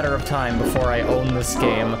short matter of time before I own this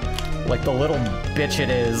game, like the little bitch it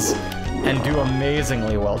is, and do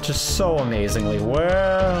amazingly well. Just so amazingly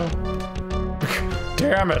well.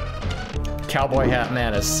 Damn it. Cowboy Hat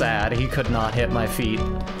Man is sad. He could not hit my feet.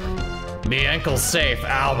 Me ankle's safe.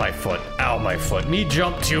 Ow, my foot. Ow, my foot. Me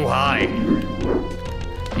jump too high.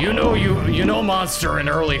 You know monster in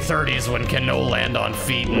early 30s when can no land on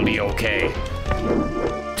feet and be okay.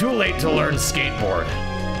 Too late to learn skateboard.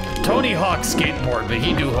 Tony Hawk skateboard, but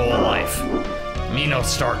he do whole life. Me no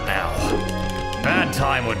start now. Bad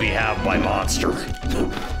time would be have by monster.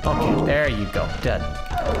 Okay, there you go. Dead.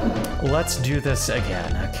 Let's do this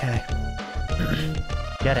again, okay?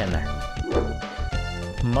 Get in there.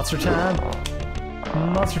 Monster time.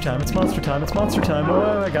 Monster time, it's monster time, it's monster time.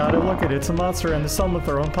 Oh my god, look at it, it's a monster and there's someone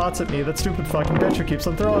throwing pots at me. That stupid fucking bitch who keeps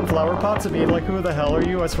on throwing flower pots at me. Like, who the hell are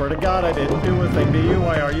you? I swear to god I didn't do a thing to you.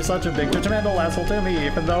 Why are you such a big judgmental asshole to me?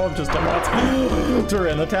 Even though I'm just a monster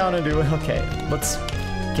in the town and do it. Okay, let's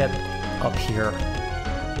get up here.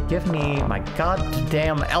 Give me my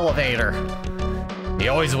goddamn elevator.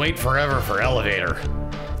 You always wait forever for elevator.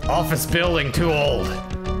 Office building too old.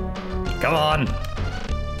 Come on.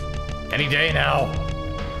 Any day now.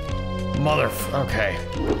 Okay.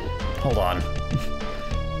 Hold on.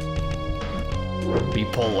 B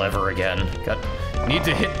pull lever again. Need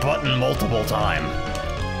to hit button multiple time.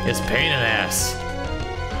 It's pain in ass.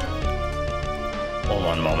 Hold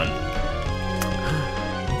on a moment.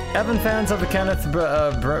 Evan fans of the Kenneth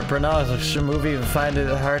Branagh movie find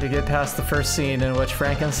it hard to get past the first scene in which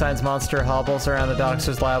Frankenstein's monster hobbles around the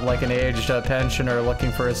doctor's lab like an aged pensioner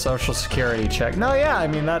looking for a social security check. No, yeah, I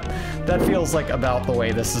mean, that feels like about the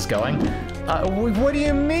way this is going. What do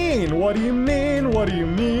you mean? What do you mean? What do you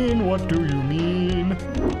mean? What do you mean?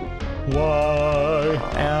 Why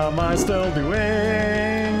am I still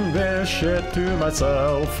doing this shit to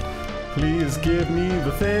myself? Please give me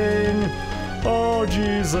the thing. Oh,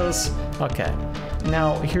 Jesus. Okay.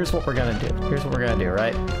 Now, here's what we're gonna do. Here's what we're gonna do,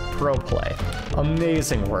 right? Pro play.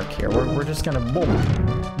 Amazing work here. We're just gonna boom.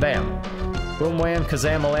 Bam. Boom, wham,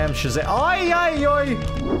 kazam, alam, shazam. Oi, oi, oi!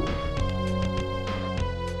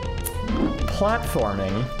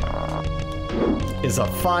 Platforming is a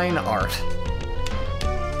fine art.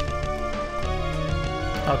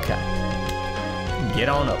 Okay. Get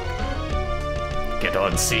on up. Get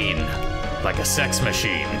on scene. Like a sex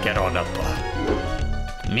machine, get on up.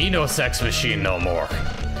 Me no sex machine no more.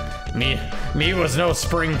 Me was no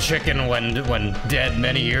spring chicken when dead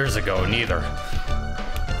many years ago, neither.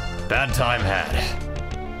 Bad time had.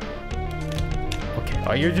 Okay,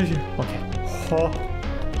 oh, you're just, okay.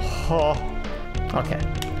 Okay,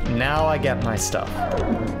 now I get my stuff.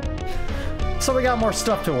 So we got more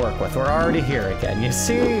stuff to work with. We're already here again. You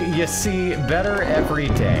see, better every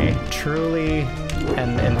day. Truly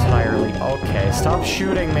and entirely. Okay, stop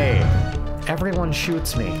shooting me. Everyone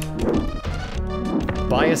shoots me.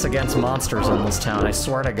 Bias against monsters in this town, I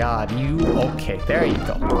swear to god. Okay, there you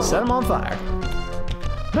go. Set them on fire.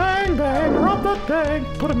 Bang, bang, rob that bang.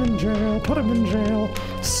 Put him in jail, put him in jail.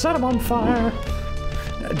 Set him on fire.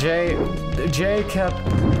 Jay kept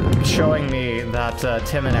showing me that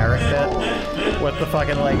Tim and Eric bit with the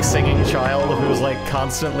fucking, like, singing child who's, like,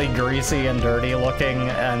 constantly greasy and dirty looking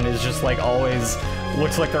and is just, like, always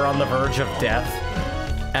looks like they're on the verge of death.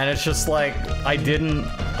 And it's just, like, I didn't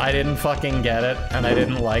fucking get it, and I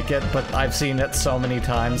didn't like it, but I've seen it so many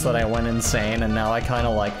times that I went insane, and now I kind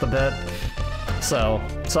of like the bit. So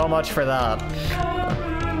much for that.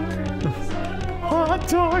 Hot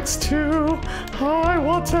dogs too. I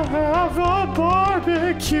want to have a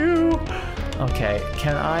barbecue. Okay,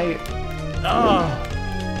 can I?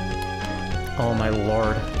 Oh my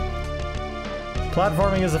lord.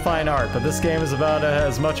 Platforming is a fine art, but this game is about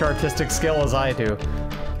as much artistic skill as I do.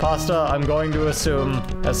 Pasta, I'm going to assume,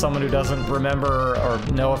 as someone who doesn't remember or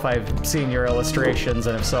know if I've seen your illustrations,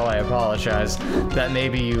 and if so, I apologize, that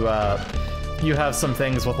maybe you have some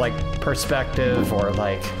things with, like, perspective or,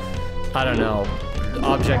 like, I don't know,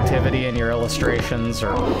 objectivity in your illustrations,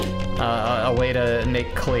 or a way to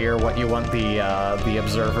make clear what you want the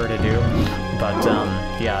observer to do. But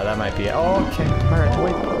yeah, that might be it. Oh, okay. All right,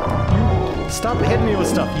 wait. You stop hitting me with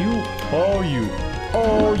stuff. You. Oh, you.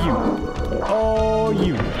 Oh, you. Oh,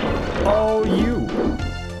 you. Oh, you.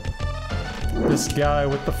 This guy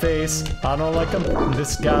with the face, I don't like him.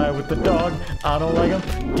 This guy with the dog, I don't like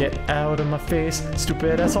him. Get out of my face,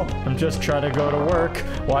 stupid asshole. I'm just trying to go to work.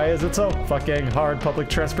 Why is it so fucking hard? Public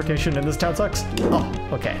transportation in this town sucks. Oh,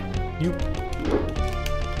 okay. You...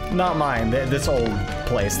 Not mine. This old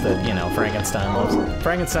place that, you know, Frankenstein lives.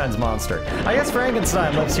 Frankenstein's monster. I guess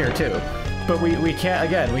Frankenstein lives here too. But we can't,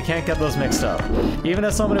 again, we can't get those mixed up. Even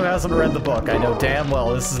as someone who hasn't read the book, I know damn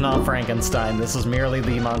well this is not Frankenstein. This is merely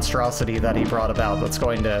the monstrosity that he brought about that's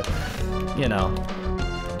going to, you know...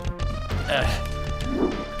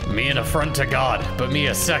 Me an affront to God, but me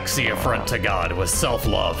a sexy affront to God with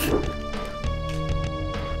self-love.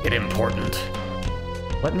 It important.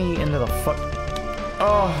 Let me into the fuck...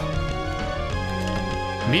 Oh...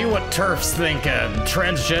 Me what TERFs think a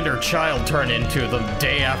transgender child turn into the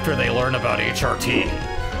day after they learn about HRT.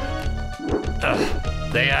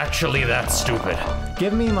 They actually that stupid.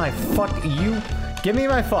 Give me my fuck, you... Give me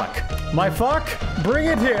my fuck. My fuck? Bring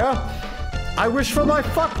it here. I wish for my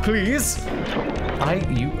fuck, please.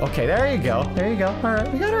 Okay, there you go. There you go. All right,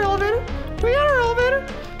 we got our elevator. We got our elevator.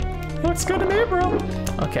 Looks good to me, bro.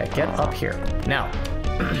 Okay, get up here. Now.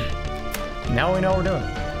 Now we know what we're doing.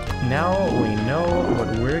 Now we know what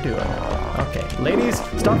we're doing. Okay, ladies,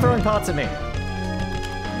 stop throwing pots at me.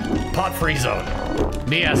 Pot-free zone.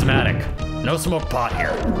 Me asthmatic. No smoke pot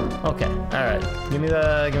here. Okay, all right. Give me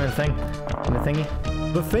the thing. Give me the thingy.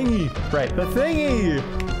 The thingy. Right, the thingy.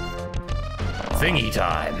 Thingy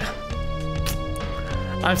time.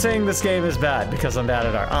 I'm saying this game is bad because I'm bad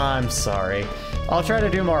at art. I'm sorry. I'll try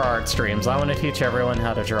to do more art streams. I want to teach everyone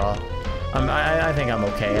how to draw. I think I'm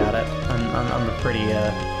okay at it. I'm a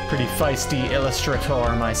pretty feisty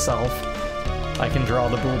illustrator myself. I can draw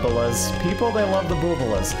the boobalas. People, they love the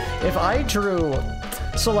boobalas. If I drew,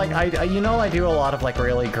 so like I do a lot of like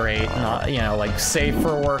really great, not, you know, like safe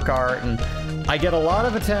for work art, and I get a lot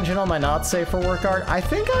of attention on my not safe for work art. I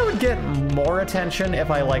think I would get more attention if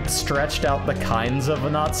I like stretched out the kinds of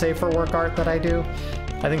not safe for work art that I do.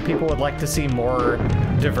 I think people would like to see more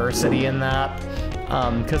diversity in that.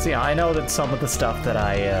 Because, yeah, I know that some of the stuff that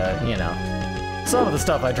I, you know, some of the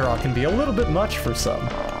stuff I draw can be a little bit much for some.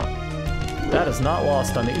 That is not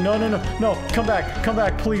lost on me. No, come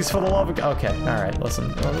back, please, for the love of God. Okay, all right,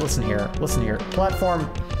 listen here. Platform,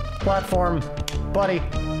 buddy,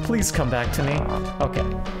 please come back to me. Okay.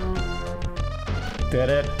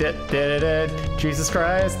 Jesus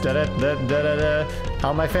Christ,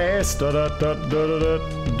 on my face.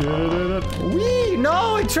 Wee!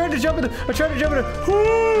 No, I tried to jump into.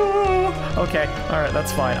 Okay, all right,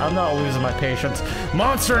 that's fine. I'm not losing my patience.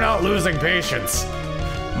 Monster not losing patience.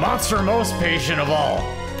 Monster most patient of all.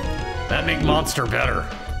 That make monster better.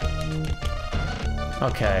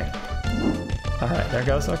 Okay. All right, there it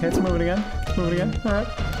goes. Okay, it's moving again. All right,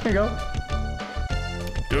 here you go.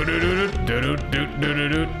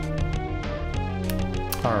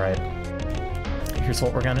 All right. Here's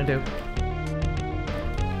what we're gonna do.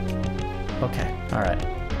 Okay, all right.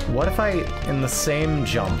 What if I, in the same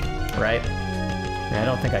jump, right? I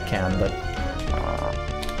don't think I can, but...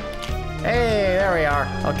 Hey, there we are.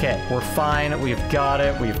 Okay, we're fine. We've got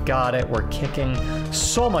it. We're kicking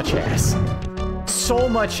so much ass. So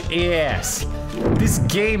much ass. This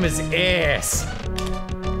game is ass.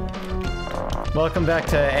 Welcome back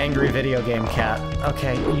to Angry Video Game Cat.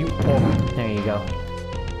 Okay, there you go.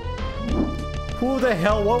 Who the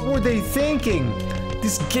hell, what were they thinking?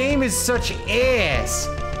 This game is such ass.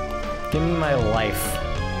 Give me my life.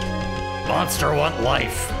 Monster want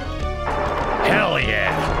life. Hell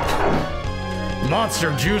yeah.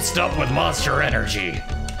 Monster juiced up with monster energy.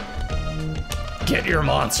 Get your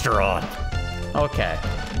monster on. Okay.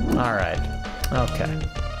 All right. Okay.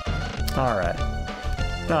 All right.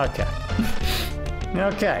 Okay.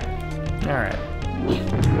 Okay. All right.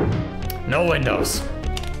 No Windows.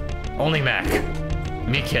 Only Mac.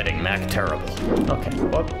 Me kidding. Mac terrible. Okay.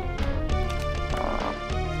 Whoop.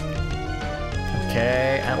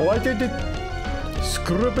 Okay. And what did it?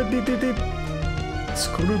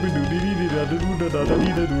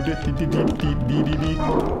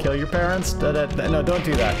 Kill your parents? No, don't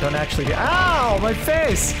do that. Don't actually do. Ow! My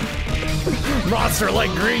face! Monster like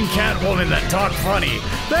green cat woman that talk funny.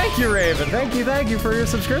 Thank you, Raven. Thank you for your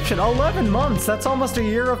subscription. 11 months. That's almost a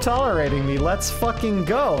year of tolerating me. Let's fucking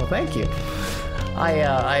go. Thank you.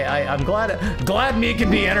 I'm glad me can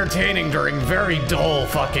be entertaining during very dull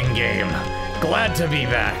fucking game. Glad to be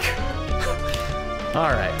back.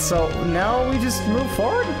 All right, so now we just move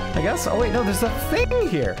forward, I guess. Oh wait, no, there's a thing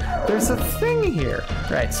here.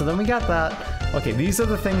 Right, so then we got that. Okay, these are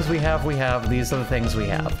the things we have, these are the things we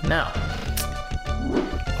have. Now,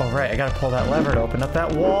 all right, I gotta pull that lever to open up that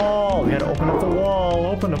wall. We gotta open up the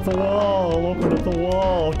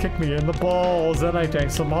wall, kick me in the balls, then I take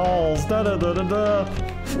some balls, da-da-da-da-da.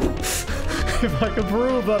 If I could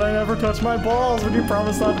prove that I never touched my balls, would you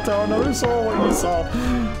promise not to tell another soul what you saw?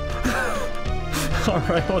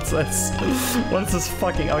 Alright, what's this? What is this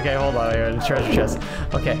fucking... Okay, hold on, I got a treasure chest.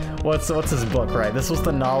 Okay, what's this book, right? This was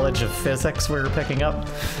the knowledge of physics we were picking up.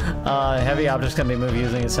 Heavy objects can be moved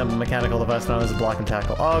using a simple mechanical device known as a block and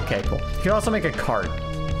tackle. Okay, cool. You can also make a cart.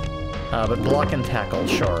 But block and tackle,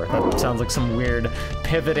 sure. That sounds like some weird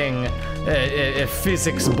pivoting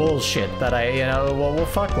physics bullshit that we'll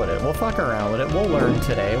fuck with it. We'll fuck around with it. We'll learn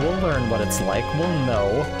today. We'll learn what it's like. We'll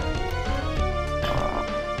know.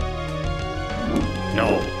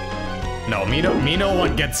 No, me no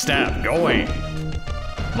one gets stabbed. Go away.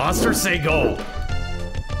 Monster say go.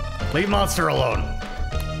 Leave monster alone.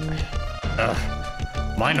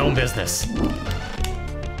 Mind own business.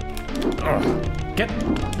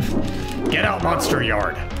 Get out, monster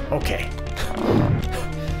yard. Okay.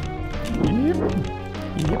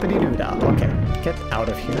 Yippity-doo-dah. Okay, get out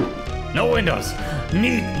of here. No windows.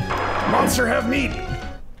 Meat. Monster have meat.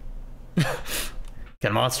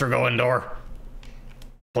 Can monster go indoor?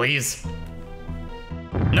 Please.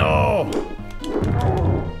 No.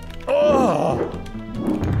 Oh.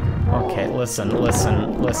 Okay, listen.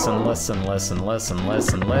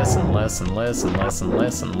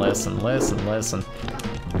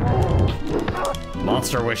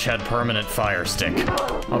 Monster wish had permanent fire stick.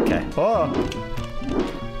 Okay. Oh.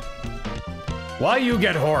 Why you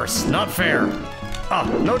get horse? Not fair. Ah,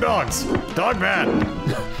 no dogs. Dog bad.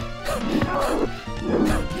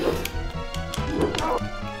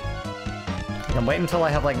 I'm waiting until I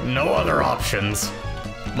have like no other options.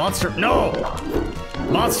 Monster, no!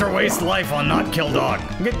 Monster waste life on not kill dog.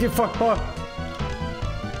 Get your fuck boy.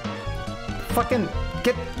 Fucking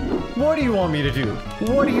get. What do you want me to do?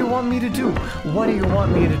 What do you want me to do? What do you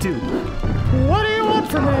want me to do? What do you want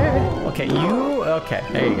from me? Okay, okay,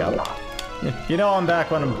 there you go. You know I'm back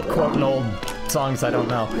when I'm quoting old songs I don't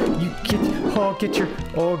know. You get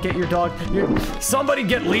your dog. Somebody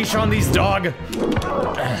get leash on these dog.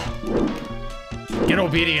 Get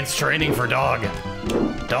obedience training for dog.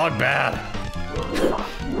 Dog bad.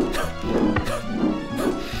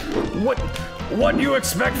 What do you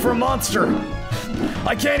expect from monster?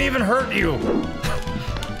 I can't even hurt you.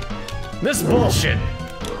 This bullshit.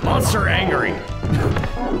 Monster angry.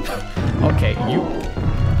 Okay, you.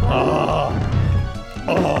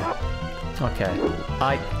 Okay.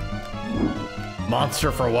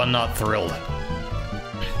 Monster for one not thrilled.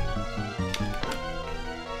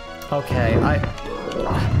 Okay,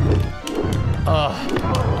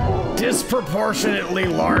 disproportionately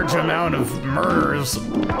large amount of murders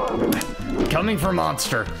coming from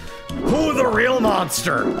monster. Who the real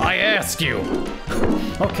monster? I ask you.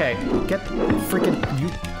 Okay, get freaking you.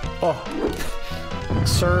 Oh,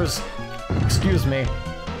 sirs, excuse me.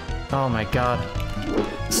 Oh my god.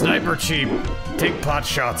 Sniper cheap. Take pot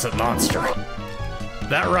shots at monster.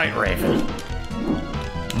 That right, Raven.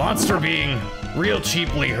 Monster being real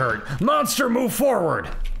cheaply hurt. Monster, move forward.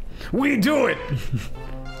 We do it.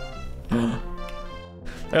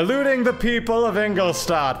 Eluding the people of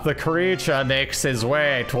Ingolstadt, the creature makes his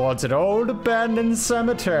way towards an old abandoned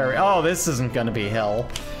cemetery. Oh, this isn't gonna be hell.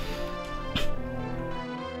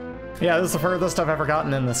 Yeah, this is the furthest I've ever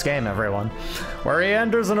gotten in this game, everyone. Where he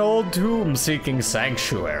enters an old tomb seeking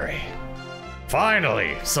sanctuary.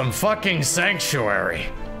 Finally, some fucking sanctuary.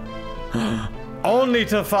 Only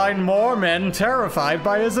to find more men terrified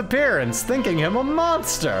by his appearance, thinking him a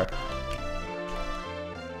monster.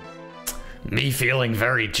 Me feeling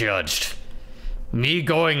very judged. Me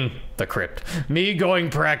going... the crypt. Me going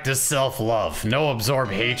practice self-love. No absorb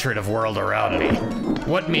hatred of world around me.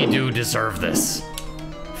 What me do deserve this?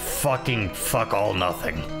 Fucking fuck all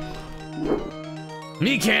nothing.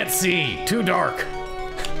 Me can't see. Too dark.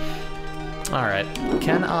 Alright.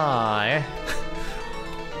 Can I...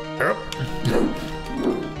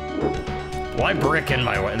 Why brick in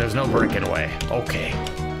my way? There's no brick in way. Okay.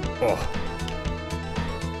 Oh.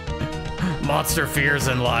 Monster fears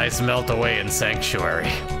and lies melt away in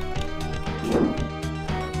sanctuary.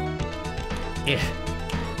 Yeah.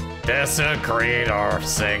 Desecrate our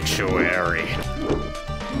sanctuary.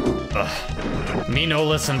 Me no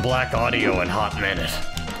listen black audio in hot minute.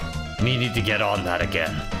 Me need to get on that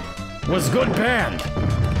again. Was good band.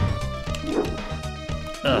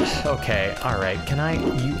 Okay, alright, can I,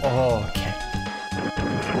 oh, okay.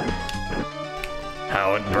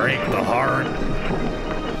 How it break the heart.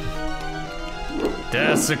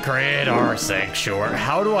 Desecrate our sanctuary.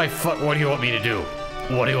 How do I what do you want me to do?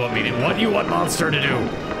 What do you want me to, what do you want monster to do?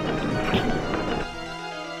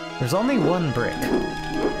 There's only one brick.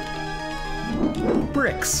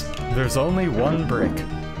 Bricks. There's only one brick.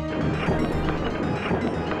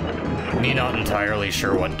 Me not entirely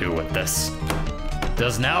sure what to do with this.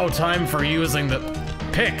 Does now time for using the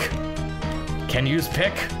pick. Can use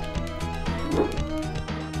pick.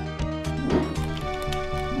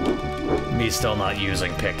 Me still not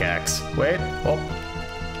using pickaxe. Wait, oh.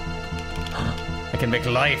 I can make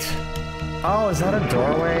light. Oh, is that a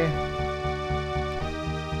doorway?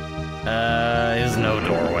 Is no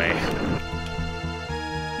doorway.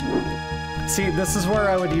 See, this is where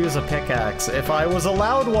I would use a pickaxe if I was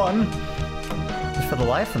allowed one. But for the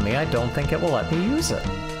life of me, I don't think it will let me use it.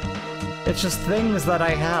 It's just things that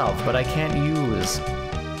I have, but I can't use.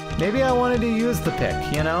 Maybe I wanted to use the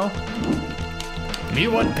pick, you know? Me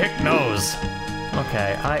one pick nose.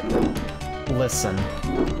 Okay, listen.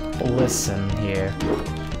 Listen here.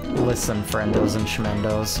 Listen, friendos and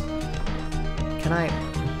schmendos. Can I...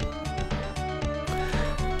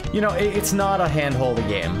 You know, it's not a hand-holdy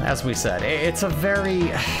game, as we said. It's a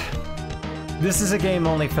very... This is a game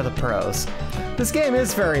only for the pros. This game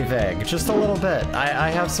is very vague, just a little bit. I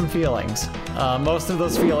have some feelings. Most of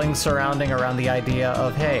those feelings surrounding around the idea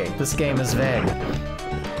of, hey, this game is vague.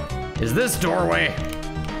 Is this doorway?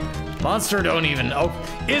 Monster don't even... Oh,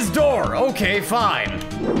 is door! Okay, fine.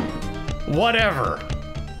 Whatever.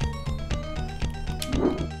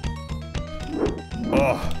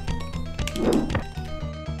 Oh.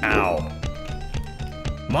 Ow.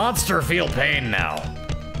 Monster feel pain now.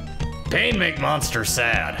 Pain make monster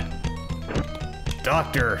sad.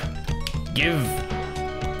 Doctor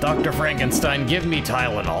Frankenstein, give me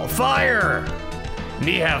Tylenol. Fire!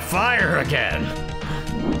 Me have fire again.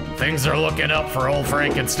 Things are looking up for old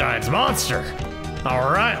Frankenstein's monster.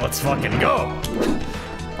 All right, let's fucking go.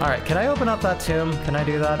 All right, can I open up that tomb? Can I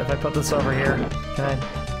do that if I put this over here? Can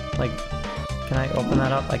I open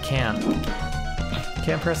that up? I can't.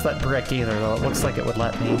 Can't press that brick either, though. It looks like it would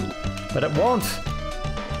let me, but it won't.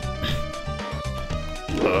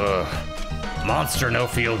 Monster no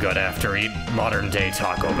feel good after eat modern day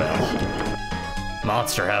Taco Bell.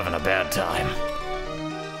 Monster having a bad time.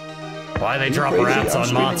 Why they drop rats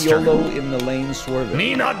on Monster? YOLO in the lane swerving.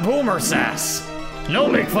 Me not boomer sass. No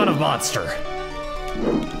make fun of Monster.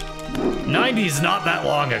 90s not that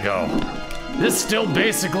long ago. This still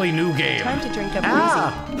basically new game. Time to drink up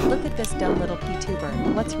easy. Look at this dumb little P-tuber.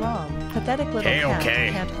 What's wrong? Pathetic little cat.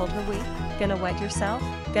 Can't hold her weight. Gonna wet yourself?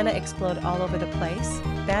 Gonna explode all over the place?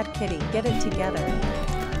 Bad kitty, get it together.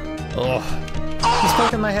 Oh. Just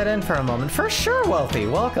poking my head in for a moment. For sure, Wealthy.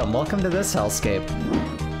 Welcome. Welcome to this hellscape.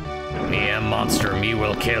 Me am monster, me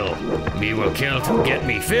will kill. Me will kill to get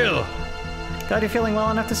me fill. Glad you're feeling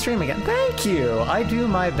well enough to stream again. Thank you. I do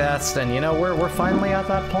my best, and you know, we're finally at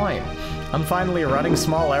that point. I'm finally running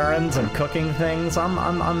small errands and cooking things. I'm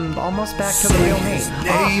almost back to the real me. His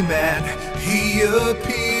name and he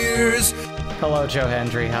appears. Hello, Joe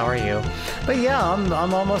Hendry, how are you? But yeah,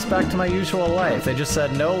 I'm almost back to my usual life. They just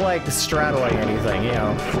said no, like, straddling anything, you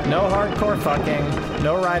know. No hardcore fucking,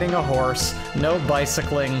 no riding a horse, no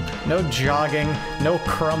bicycling, no jogging, no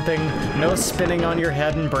crumping, no spinning on your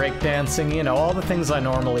head and breakdancing, you know, all the things I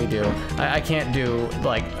normally do. I can't do,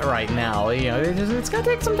 like, right now, you know, it's gonna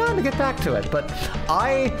take some time to get back to it, but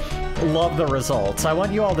I love the results. I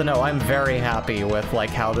want you all to know I'm very happy with,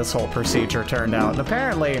 like, how this whole procedure turned out, and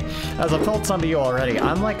apparently, as I've told some of you already,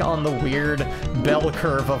 I'm like on the weird bell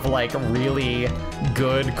curve of like really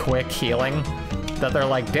good quick healing that they're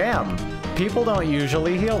like, damn, people don't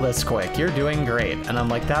usually heal this quick. You're doing great. And I'm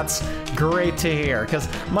like, that's great to hear. Because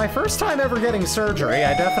my first time ever getting surgery,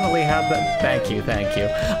 I definitely had that. Thank you.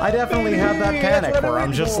 I definitely had that panic where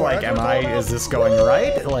I'm just like, is this going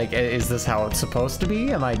right? Like, is this how it's supposed to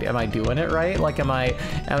be? Am I doing it right? Like,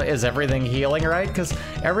 is everything healing right? Because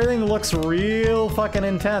everything looks real fucking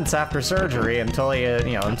intense after surgery until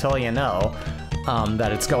you know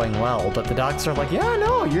that it's going well, but the docs are like, yeah,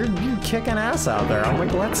 no, you're kicking ass out there. I'm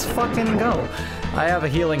like, let's fucking go. I have a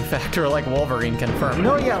healing factor like Wolverine confirmed.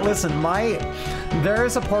 No, yeah, listen, there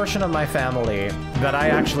is a portion of my family that I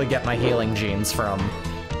actually get my healing genes from,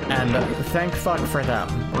 and thank fuck for them,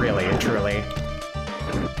 really and truly.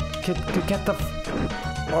 Get the...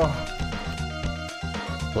 Oh.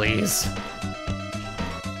 Please.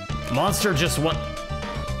 Monster just went...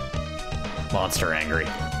 Monster angry.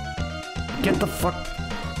 Get the fuck...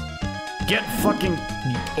 Get fucking...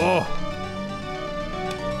 Oh.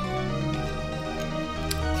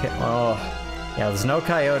 Okay, oh. Yeah, there's no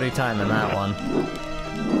coyote time in that one.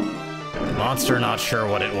 Monster not sure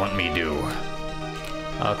what it want me do.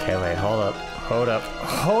 Okay, wait, hold up.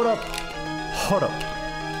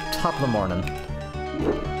 Top of the morning.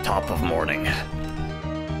 Top of morning.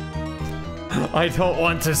 I don't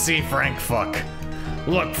want to see Frank fuck.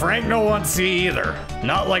 Look, Frank no want see either.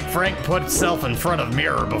 Not like Frank put himself in front of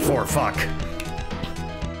mirror before fuck.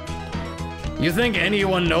 You think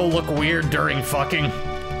anyone no look weird during fucking?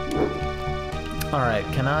 Alright,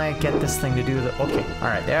 can I get this thing to do the... Okay,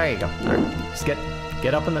 alright, there you go. Alright, just get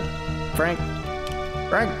up in the... Frank!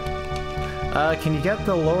 Can you get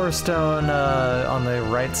the lower stone on the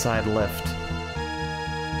right side lift?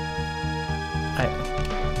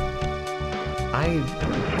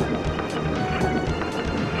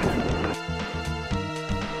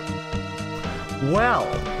 Well,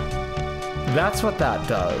 that's what that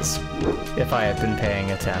does, if I had been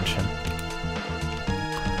paying attention.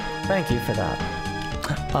 Thank you for that.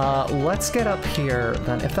 Let's get up here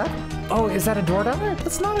then. If that... Oh, is that a door down there?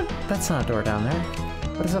 That's not a door down there.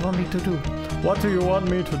 What does that want me to do? What do you want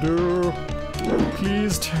me to do?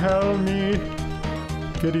 Please tell me.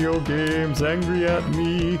 Video games angry at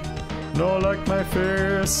me. No like my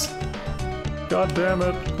face. God damn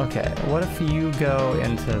it. Okay, what if you go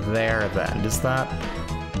into there then? Does that...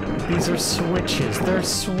 These are switches. They're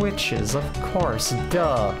switches, of course.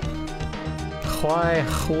 Duh. Why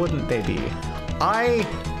wouldn't they be? I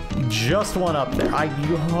just went up there.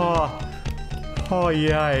 Oh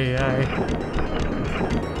yeah.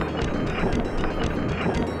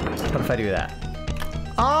 What if I do that?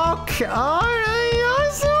 Okay, I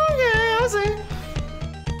see.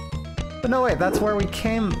 But no, wait, that's where we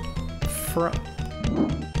came from.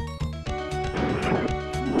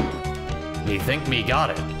 Me think me got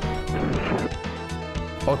it.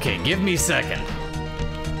 Okay, give me second.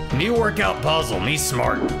 Me work out puzzle, me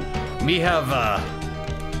smart. Me have,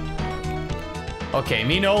 Okay,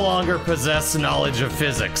 me no longer possess knowledge of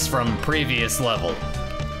physics from previous level.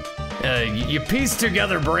 You piece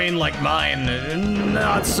together brain like mine,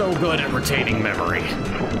 not so good at retaining memory.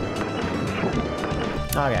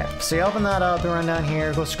 Okay, so you open that up, run down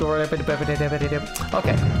here, go score it.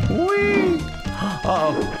 Okay, whee!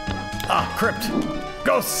 Uh-oh. Ah, crypt.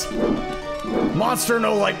 Ghosts! Monster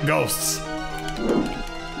no like ghosts.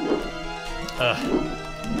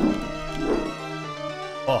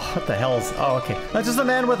 Oh, what the hell is... Oh, okay. That's just a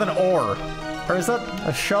man with an oar. Or is that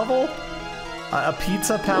a shovel? A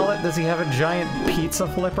pizza pallet? Does he have a giant pizza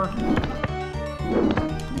flipper?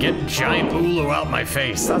 Get giant Ulu out my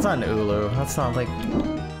face. That's not an Ulu. That's not like...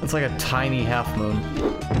 It's like a tiny half moon.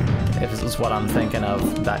 If this is what I'm thinking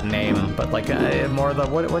of, that name. But like, more the...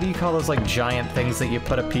 What do you call those like giant things that you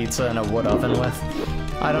put a pizza in a wood oven with?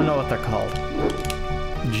 I don't know what they're called.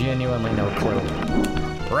 Genuinely no clue.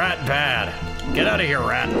 Rat bad. Get out of here,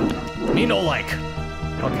 rat. Me no like.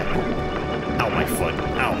 Okay. Ow, my foot.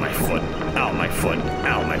 Ow, my foot. Ow, my foot.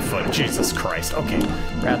 Ow, my foot. Jesus Christ. Okay.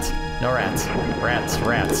 Rats. No rats.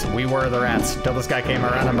 Rats. We were the rats till this guy came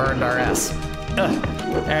around and burned our ass.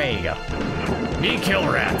 There you go. Me kill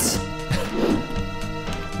rats.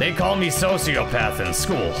 They call me sociopath in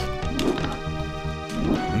school.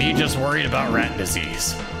 Me just worried about rat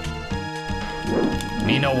disease.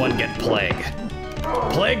 Me no one get plague.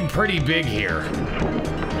 Plague pretty big here.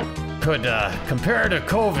 Could, compare to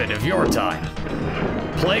COVID of your time.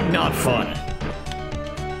 Plague not fun.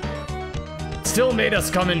 Still made us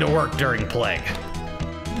come into work during plague.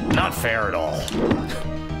 Not fair at all.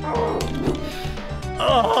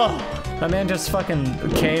 Oh! That man just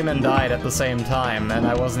fucking came and died at the same time, and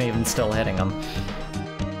I wasn't even still hitting him.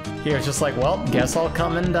 He was just like, well, guess I'll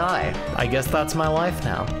come and die. I guess that's my life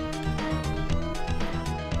now.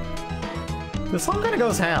 This song kinda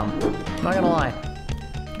goes ham. Not gonna lie.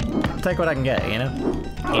 Take what I can get, you know?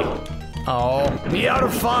 Yeah. Oh, me out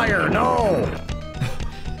of fire, no!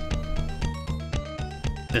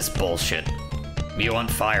 This bullshit. Me want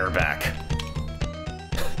fire back.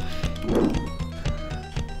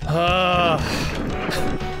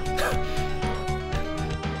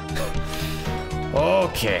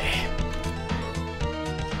 Okay.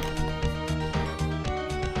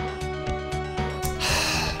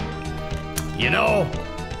 You know,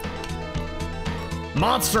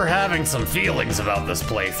 Monster having some feelings about this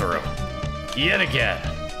playthrough. Yet again.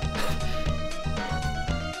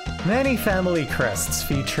 Many family crests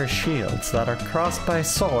feature shields that are crossed by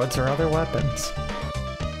swords or other weapons.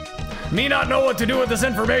 Me not know what to do with this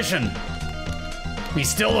information. We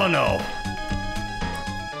still don't know.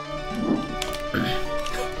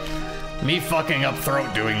 Me fucking up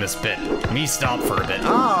throat doing this bit. Me stop for a bit.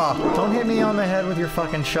 Ah! Don't hit me on the head with your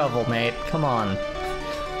fucking shovel, mate. Come on.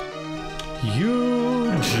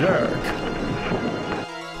 You jerk.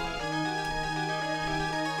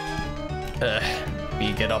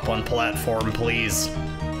 Me get up on platform, please.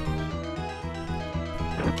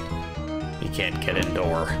 You can't get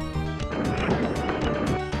indoor.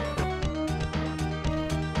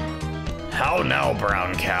 How now,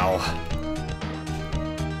 brown cow?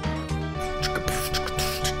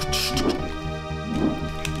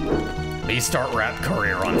 Me start rap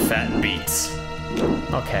career on fat beats.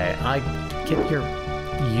 Okay, I Get your...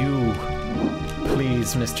 You.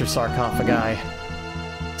 Please, Mr. Sarcophagi.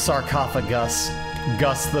 Sarcophagus.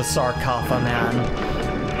 Gus the Sarcophaman.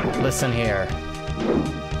 Listen here.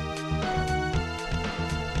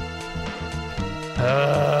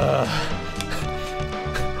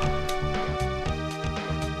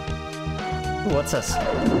 What's this?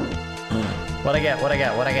 What I get?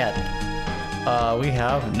 We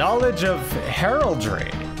have knowledge of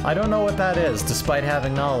heraldry. I don't know what that is, despite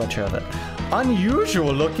having knowledge of it.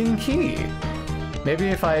 Unusual looking key. Maybe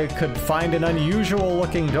if I could find an unusual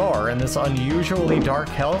looking door in this unusually dark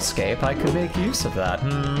hellscape, I could make use of that. A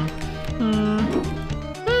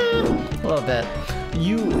little bit.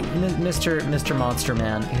 You, Mr. Monster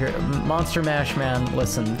Man, here, Monster Mash Man,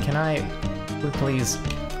 listen, can I, please,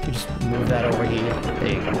 you just move that over here? There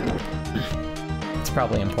you go. It's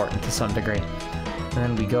probably important to some degree. And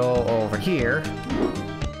then we go over here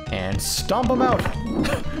and stomp them out.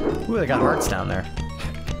 Ooh, they got hearts down there.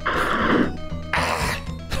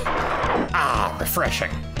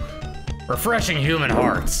 Refreshing. Refreshing human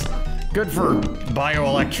hearts. Good for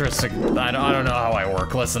bioelectricity. I don't know how I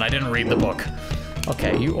work. Listen, I didn't read the book.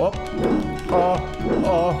 Okay, you,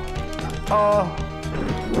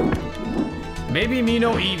 Maybe me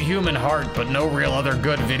no eat human heart, but no real other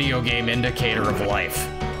good video game indicator of life.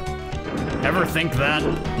 Ever think that?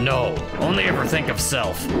 No, only ever think of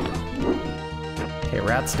self. Okay,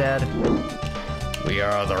 rat's dead. We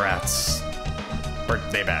are the rats.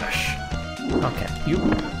 Birthday bash. Okay, you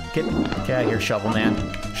get out of here, Shovel Man.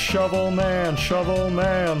 Shovel Man.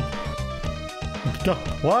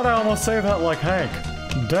 Why'd I almost say that like Hank?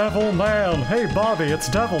 Devil Man. Hey, Bobby, it's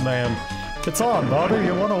Devil Man. It's on, Bobby.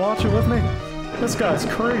 You want to watch it with me? This guy's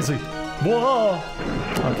crazy. Whoa.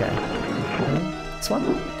 Okay. This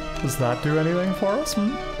one? Does that do anything for us?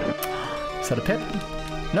 Is that a pit?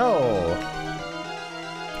 No.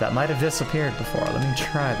 That might have disappeared before. Let me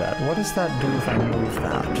try that. What does that do if I move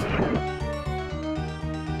that?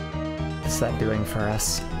 What's that doing for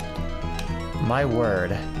us? My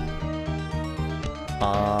word.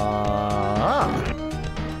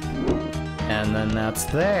 And then that's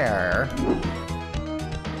there.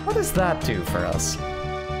 What does that do for us?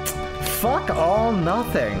 Fuck all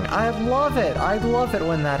nothing. I love it. I love it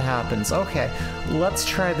when that happens. Okay, let's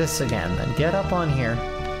try this again then. Get up on here.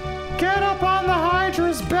 Get up on the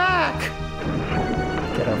Hydra's back!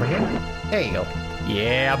 Get over here. There you go.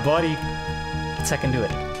 Yeah, buddy. Let's I can do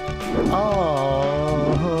it.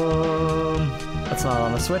 That's not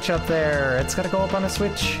on a switch up there. It's gotta go up on a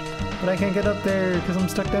switch. But I can't get up there because I'm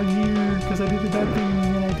stuck down here because I did a bad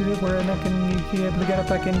thing and I did it where I'm not gonna be able to get up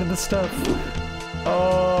back into the stuff.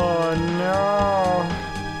 Oh no.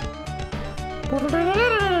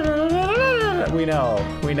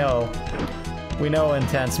 We know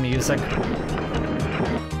intense music.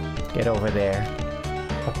 Get over there.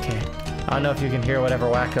 Okay. I don't know if you can hear whatever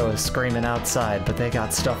wacko is screaming outside, but they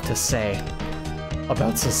got stuff to say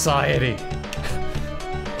about society.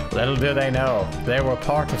 Little do they know, they were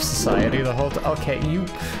part of society the whole time. Okay, you...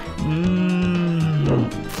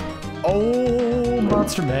 Oh,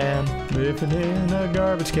 Monster Man, living in a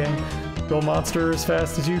garbage can. Go monster as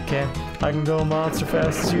fast as you can. I can go monster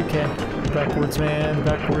fast as you can. Backwards man,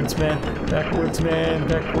 backwards man, backwards man,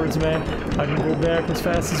 backwards man. I can go back as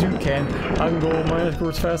fast as you can. I can go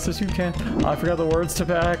backwards fast as you can. I forgot the words to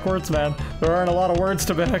backwards man. There aren't a lot of words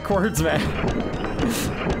to backwards man.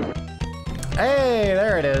 Hey,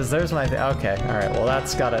 there it is. There's my thing. Okay, alright, well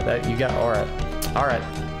that's got it. You got, alright. Alright,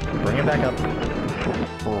 bring it back up.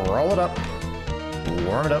 Roll it up.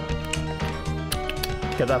 Warm it up.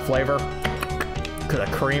 Get that flavor. Get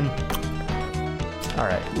that cream.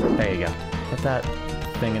 Alright, there you go. Get that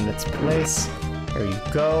thing in its place. There you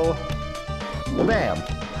go. Well, bam.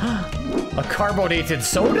 A carbonated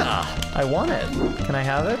soda. I want it. Can I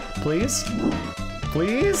have it, please?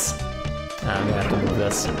 Please? I'm gonna have to move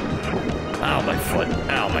this. Ow, my foot.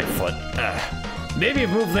 Ow, my foot. Maybe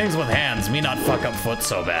move things with hands, me not fuck up foot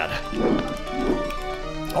so bad.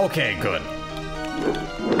 Okay, good.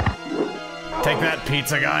 Take that,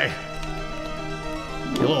 pizza guy.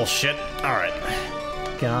 You little shit. Alright.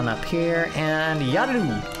 Get on up here and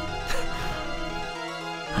yadoo.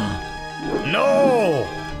 No!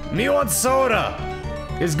 Me want soda!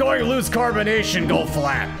 Is going to lose carbonation, go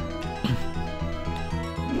flat.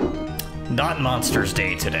 Not Monsters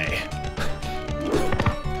Day today.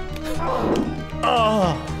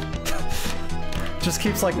 Oh! Just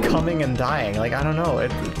keeps like coming and dying. Like, I don't know.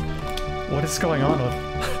 What is going on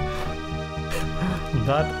with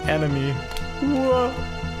that enemy? Whoa.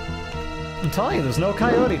 I'm telling you, there's no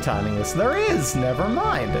coyote timing this. There is! Never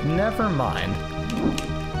mind. Never mind.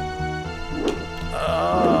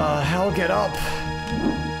 hell, get up!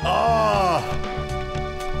 Oh!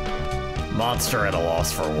 Monster at a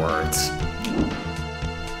loss for words.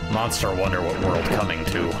 Monster wonder what world coming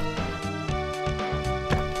to.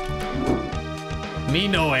 Me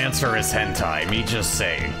no answer is hentai, me just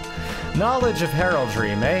saying. Knowledge of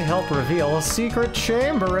heraldry may help reveal a secret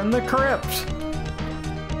chamber in the crypt.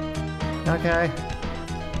 Okay.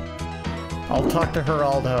 I'll talk to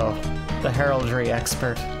Geraldo, the heraldry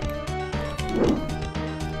expert.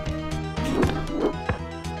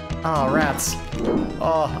 Oh, rats.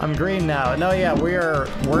 Oh, I'm green now. No, yeah,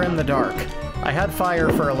 we're in the dark. I had fire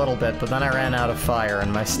for a little bit, but then I ran out of fire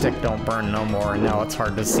and my stick don't burn no more, and now it's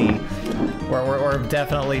hard to see. We're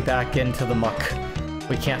definitely back into the muck.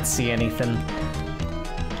 We can't see anything.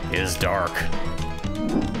 It is dark.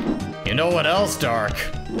 You know what else dark?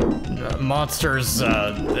 Monsters,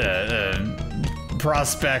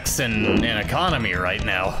 prospects and economy right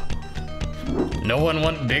now. No one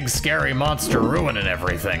want big scary monster ruining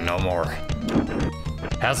everything no more.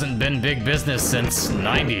 Hasn't been big business since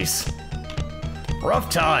 90s. Rough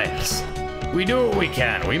times. We do what we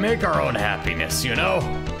can. We make our own happiness, you know?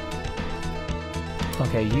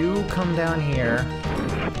 Okay, you come down here.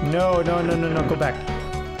 No, go back.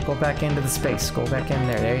 Go back into the space. Go back in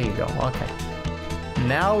there. There you go. Okay.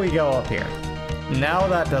 Now we go up here. Now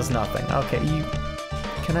that does nothing. Okay,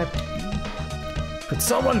 can I... Could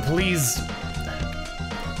someone please...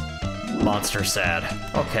 Monster sad.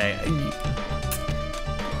 Okay.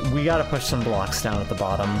 We gotta push some blocks down at the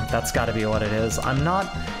bottom. That's gotta be what it is. I'm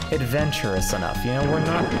not adventurous enough. You know, we're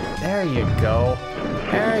not... There you go.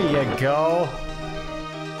 There you go.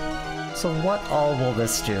 So what all will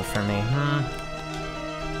this do for me?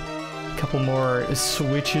 Couple more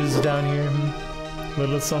switches down here.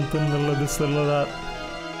 Little something, little of this, little of that.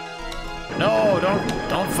 No,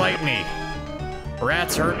 don't fight me.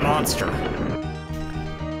 Rats hurt monster.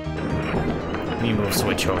 Me move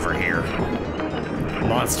switch over here.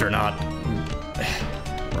 Monster not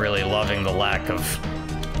really loving the lack of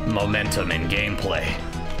momentum in gameplay.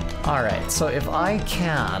 Alright, so if we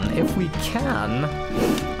can,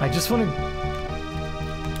 I just want to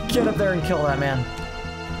get up there and kill that man.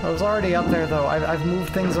 I was already up there though. I've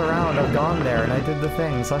moved things around. I've gone there and I did the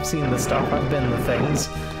things. I've seen the stuff. I've been the things.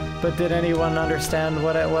 But did anyone understand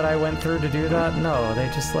what I went through to do that? No, they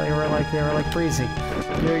were like Breezy,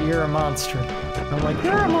 you're a monster. I'm like,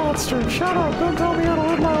 you're a monster. Shut up. Don't tell me how to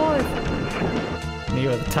live my life. Me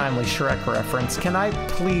with a timely Shrek reference. Can I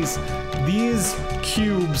please? These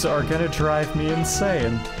cubes are gonna drive me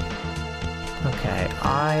insane. Okay,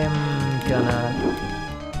 I'm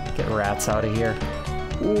gonna get rats out of here.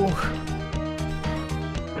 Ooh.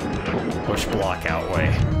 Push block out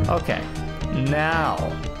way. Okay. Now.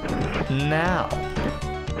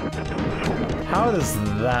 How does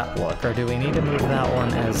that look? Or do we need to move that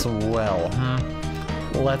one as well?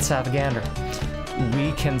 Let's have a gander.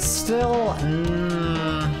 We can still...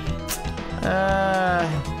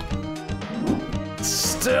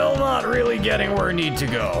 still not really getting where we need to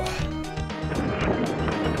go.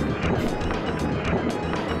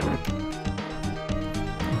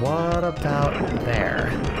 What about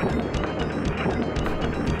there?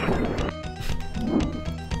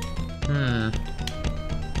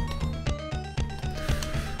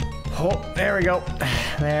 Oh, there we go.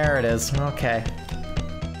 There it is. Okay.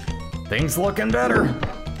 Things looking better.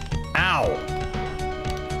 Ow.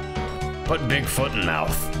 Put big foot in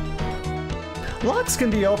mouth. Locks can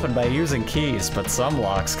be opened by using keys, but some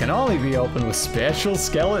locks can only be opened with special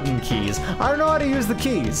skeleton keys. I don't know how to use the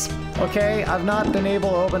keys, okay? I've not been able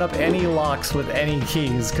to open up any locks with any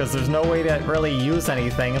keys because there's no way to really use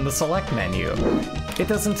anything in the select menu. It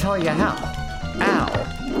doesn't tell you how. Ow.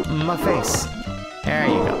 My face. There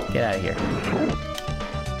you go. Get out of here.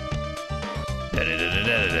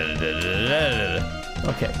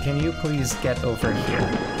 Okay, can you please get over here?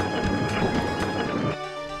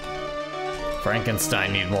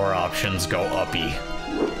 Frankenstein need more options, go uppy.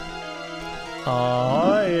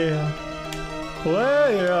 Oh yeah. Oh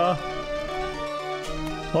yeah.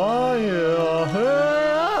 Oh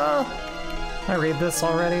yeah. I read this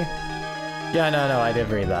already? Yeah, no, I did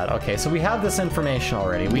read that. Okay, so we have this information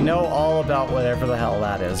already. We know all about whatever the hell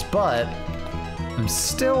that is, but I'm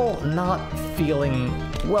still not feeling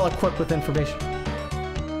well equipped with information.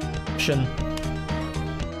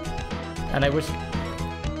 And I wish...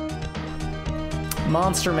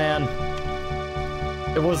 Monster Man.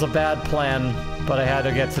 It was a bad plan, but I had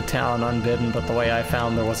to get to town unbidden, but the way I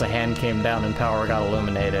found there was a hand came down and power got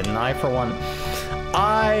illuminated, and I, for one...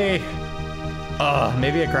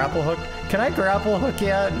 maybe a grapple hook? Can I grapple hook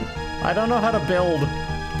yet? I don't know how to build.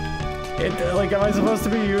 Like, am I supposed to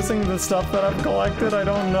be using the stuff that I've collected? I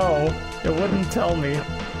don't know. It wouldn't tell me.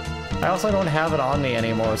 I also don't have it on me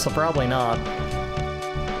anymore, so probably not.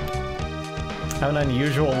 I have an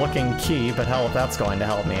unusual looking key, but hell if that's going to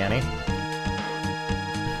help me any.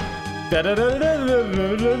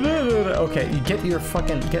 Okay, you get your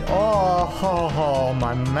fucking... Oh,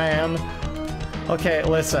 my man. Okay,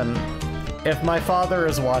 listen. If my father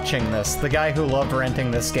is watching this, the guy who loved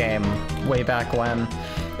renting this game way back when,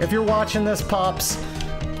 if you're watching this, Pops,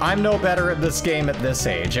 I'm no better at this game at this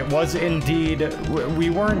age. It was indeed... We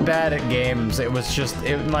weren't bad at games, it was just...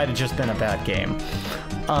 It might have just been a bad game.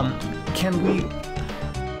 Can we...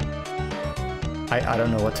 I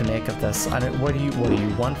don't know what to make of this. What do you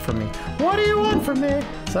want from me? What do you want from me?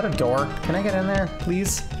 Is that a door? Can I get in there,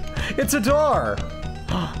 please? It's a door!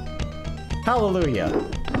 Hallelujah.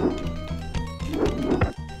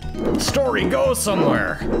 Story goes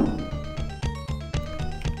somewhere!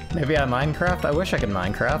 Maybe I Minecraft? I wish I could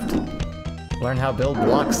Minecraft. Learn how to build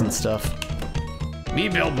blocks and stuff. Me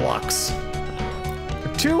build blocks.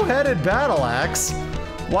 Two-headed battle axe?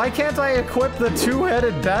 Why can't I equip the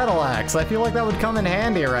two-headed battle axe? I feel like that would come in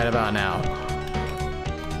handy right about now.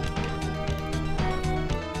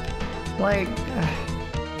 Like...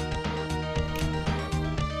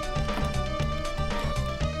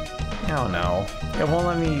 I don't know. It won't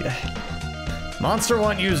let me... Monster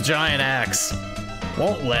won't use giant axe.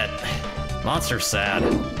 Won't let. Monster's sad.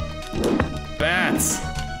 Bats!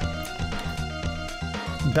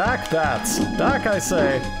 Back, bats. Back, I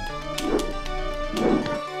say.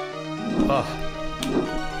 Ugh.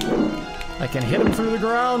 I can hit him through the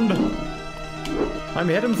ground. I'm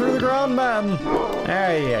hit him through the ground, man.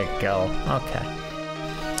 There you go. Okay.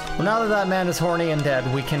 Well, now that that man is horny and dead,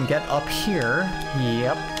 we can get up here.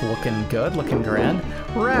 Yep, looking good, looking grand.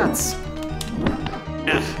 Rats.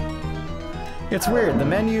 It's weird. The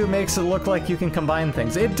menu makes it look like you can combine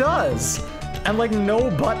things. It does! And, like, no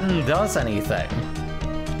button does anything.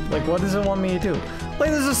 Like, what does it want me to do?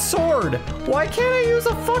 Like, there's a sword! Why can't I use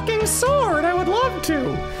a fucking sword? I would love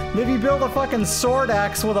to! Maybe build a fucking sword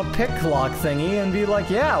axe with a pick lock thingy and be like,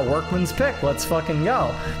 yeah, workman's pick, let's fucking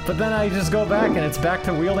go. But then I just go back and it's back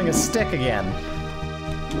to wielding a stick again.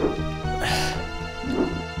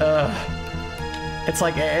 It's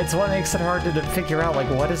like, it's what makes it hard to figure out, like,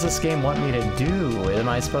 what does this game want me to do? Am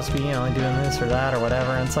I supposed to be, you know, doing this or that or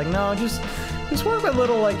whatever? And it's like, no, just work with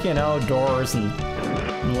little, like, you know, doors and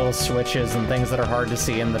little switches and things that are hard to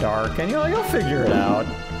see in the dark, and you'll figure it out.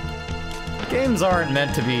 Games aren't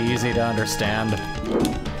meant to be easy to understand.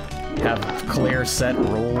 Have clear set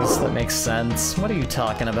rules that make sense. What are you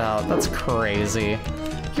talking about? That's crazy.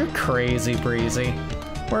 You're crazy, Breezy.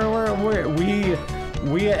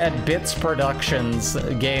 We at Bits Productions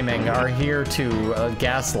Gaming are here to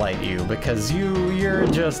gaslight you because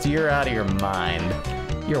you're out of your mind.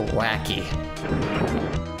 You're wacky.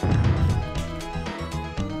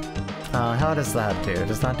 How does that do?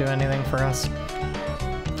 Does that do anything for us?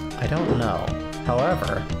 I don't know.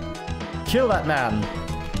 However, kill that man!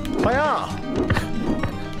 Hiya!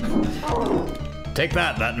 Take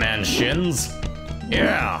that man's shins!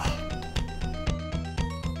 Yeah!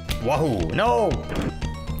 Wahoo! No!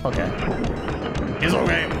 Okay. It's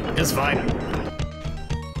okay. It's fine.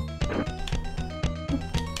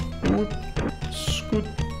 Scoot.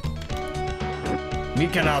 We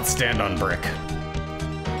cannot stand on brick.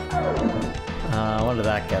 What did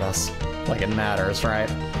that get us? Like it matters, right?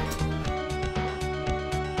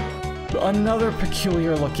 Another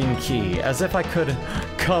peculiar looking key, as if I could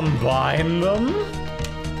combine them?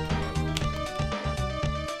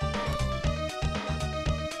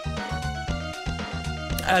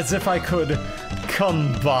 As if I could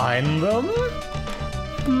combine them?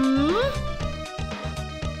 Hmm?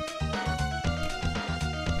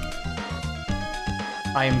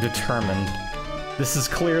 I am determined. This is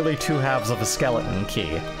clearly two halves of a skeleton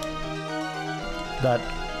key. That,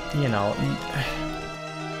 you know...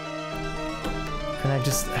 And I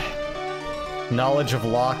just... Knowledge of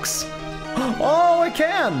locks. Oh, I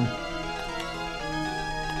can!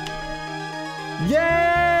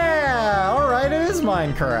 Yeah! Alright, it is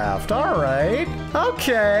Minecraft. Alright.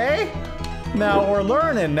 Okay. Now we're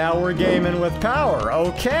learning. Now we're gaming with power.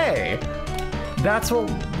 Okay. That's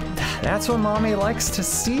what Mommy likes to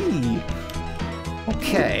see.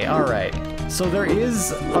 Okay, alright. So there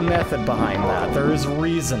is a method behind that. There is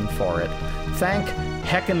reason for it. Thank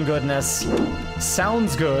heckin' goodness.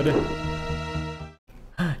 Sounds good.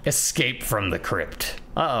 Escape from the crypt.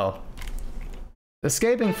 Uh-oh.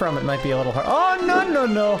 Escaping from it might be a little hard. Oh,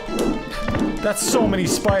 no. That's so many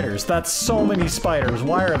spiders. That's so many spiders.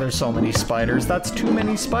 Why are there so many spiders? That's too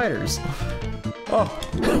many spiders. Oh.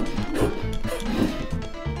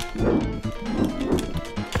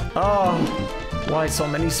 Oh, why so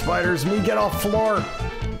many spiders? Me, get off floor.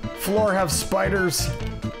 Floor have spiders.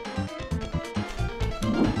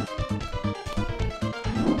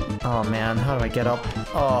 Oh man, how do I get up?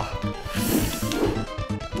 Oh.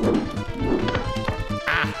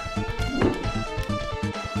 Ah.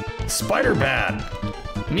 Spider bad.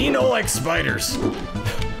 Me no like spiders.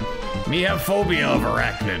 Me have phobia of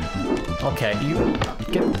arachnid. Okay, you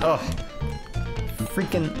get, oh.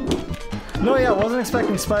 Freaking. No, yeah, I wasn't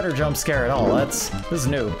expecting spider jump scare at all. This is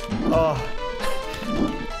new. Oh.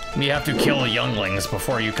 You have to kill younglings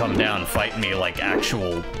before you come down and fight me like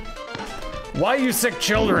actual. Why you sick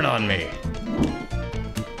children on me?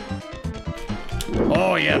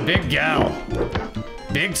 Oh yeah, big gal.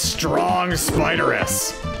 Big strong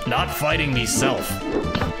spideress. Not fighting me self.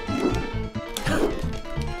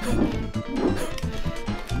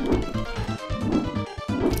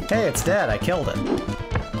 Hey, it's dead. I killed it.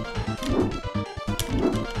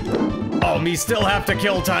 Oh, me still have to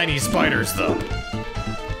kill tiny spiders, though.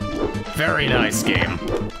 Very nice game.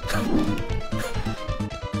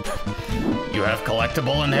 You have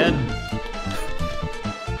collectible in head?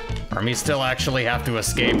 Or me still actually have to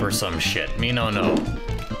escape or some shit? Me no know.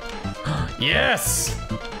 Yes!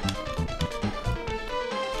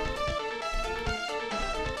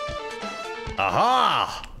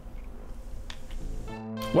 Aha!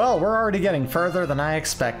 Well, we're already getting further than I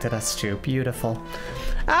expected us to. Beautiful.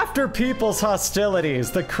 After people's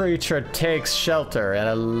hostilities, the creature takes shelter at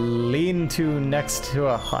a lean-to next to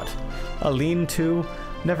a hut. A lean-to?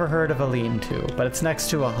 Never heard of a lean-to, but it's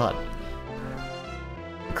next to a hut.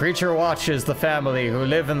 The creature watches the family who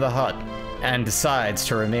live in the hut and decides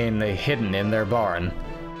to remain hidden in their barn.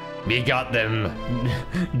 Me got them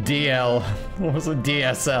what was it?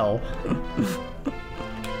 DSL.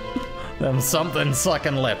 Them something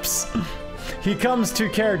sucking lips. He comes to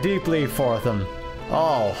care deeply for them.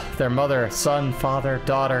 All, their mother, son, father,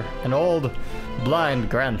 daughter, and old, blind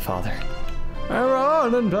grandfather. Are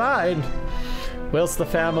old and blind. Whilst the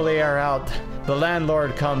family are out, the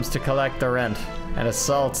landlord comes to collect the rent and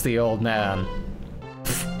assaults the old man.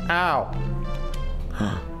 Ow.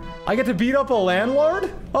 I get to beat up a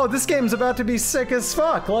landlord? Oh, this game's about to be sick as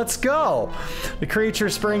fuck. Let's go. The creature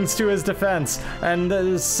springs to his defense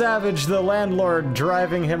and savage the landlord,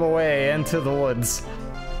 driving him away into the woods.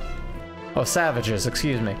 Oh, savages,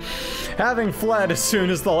 excuse me. Having fled as soon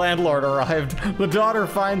as the landlord arrived, the daughter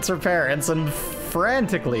finds her parents and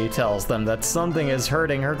frantically tells them that something is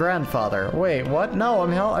hurting her grandfather. Wait, what? No,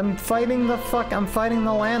 I'm fighting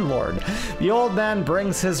the landlord. The old man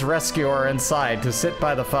brings his rescuer inside to sit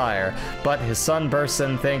by the fire, but his son bursts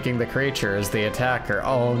in thinking the creature is the attacker.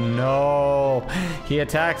 Oh no! He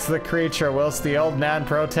attacks the creature whilst the old man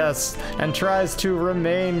protests and tries to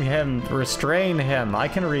restrain him. I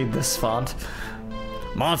can read this font.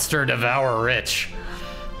 Monster devour rich.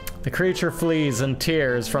 The creature flees in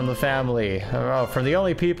tears from the family, from the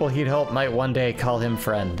only people he'd hoped might one day call him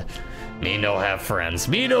friend. Me no have friends.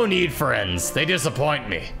 Me no need friends. They disappoint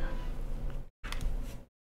me.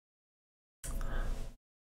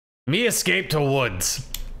 Me escape to woods.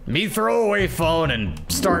 Me throw away phone and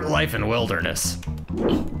start life in wilderness.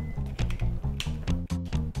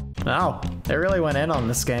 Wow, they really went in on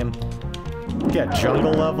this game. We get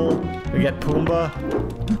jungle level. We get Pumbaa.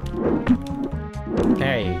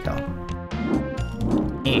 There you go.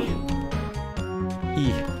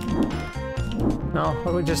 No,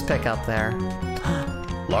 what do we just pick up there?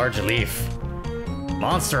 Large leaf.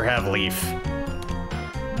 Monster have leaf.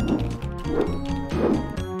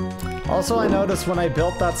 Also, I noticed when I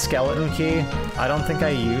built that skeleton key, I don't think I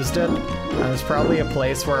used it. And there's probably a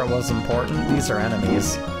place where it was important. These are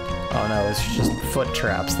enemies. Oh no, it's just foot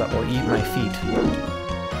traps that will eat my feet.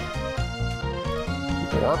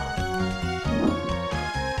 Warp.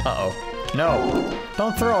 Uh-oh. No.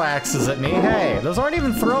 Don't throw axes at me. Hey, those aren't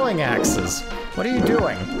even throwing axes. What are you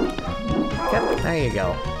doing? There you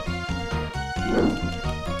go.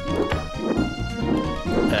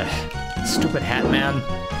 Ugh. Stupid hat man.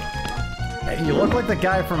 You look like the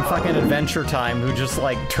guy from fucking Adventure Time who just,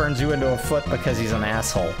 like, turns you into a foot because he's an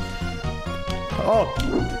asshole. Oh!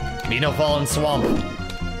 Me no fall in swamp.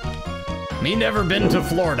 Me never been to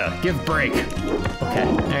Florida. Give break. Okay,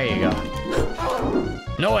 there you go.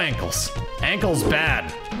 No ankles. Ankles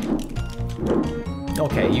bad.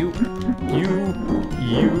 Okay, you.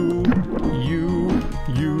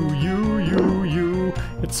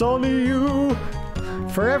 It's only you.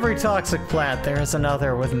 For every toxic plant, there is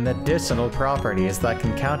another with medicinal properties that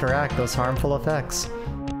can counteract those harmful effects.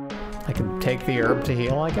 I can take the herb to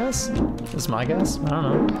heal, I guess? Is my guess? I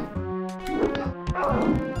don't know.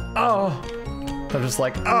 Oh! They're just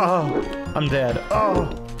like, oh! I'm dead. Oh!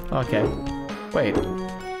 Okay. Wait.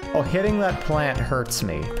 Oh, hitting that plant hurts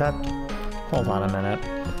me. That... Hold on a minute.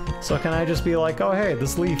 So can I just be like, oh hey,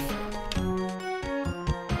 this leaf.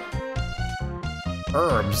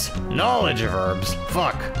 Herbs. Knowledge of herbs.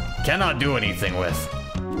 Fuck. Cannot do anything with.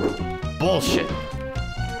 Bullshit.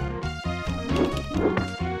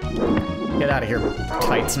 Get out of here,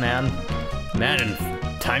 tights, man. Man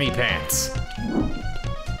in tiny pants.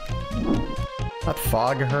 That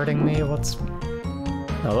fog hurting me? What's...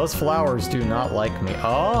 No, those flowers do not like me.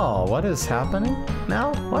 Oh, what is happening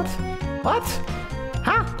now? What? What?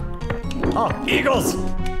 Huh? Oh, eagles!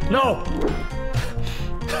 No!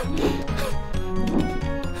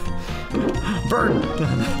 Bird!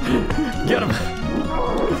 Get him!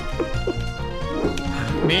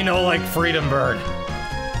 Me no like freedom bird.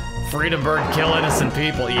 Freedom bird kill innocent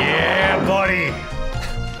people. Yeah, buddy!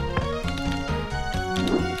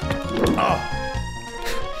 Oh.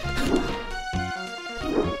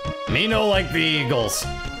 Me no like the eagles.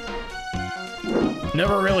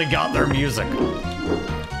 Never really got their music.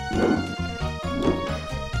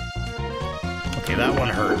 Okay, that one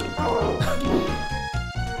hurt.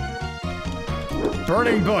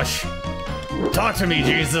 Burning bush. Talk to me,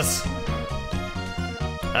 Jesus.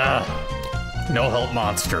 No help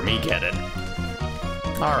monster, me get it.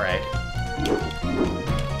 Alright.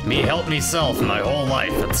 Me help meself my whole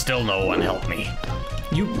life, and still no one help me.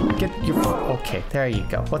 You get your... Okay, there you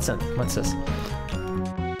go. What's this?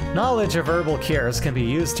 Knowledge of herbal cures can be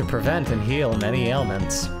used to prevent and heal many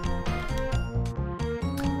ailments.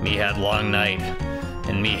 Me had long night,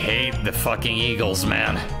 and me hate the fucking eagles,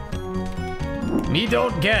 man. Me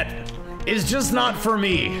don't get. It's just not for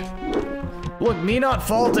me. Look, me not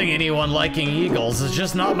faulting anyone liking eagles is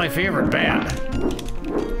just not my favorite band.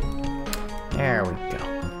 There we go.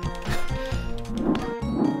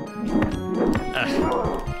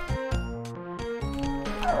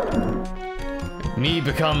 Me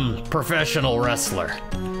become professional wrestler.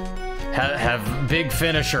 Have big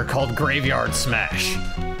finisher called Graveyard Smash.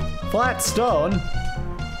 Flat stone?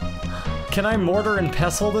 Can I mortar and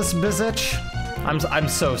pestle this bizzitch? I'm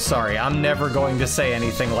so sorry. I'm never going to say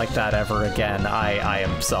anything like that ever again. I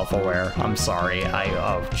am self-aware. I'm sorry.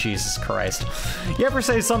 Oh, Jesus Christ. You ever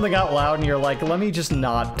say something out loud and you're like, let me just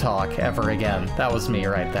not talk ever again? That was me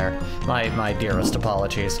right there. My dearest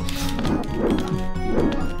apologies.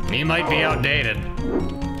 Me might be outdated.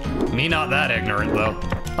 Me not that ignorant, though.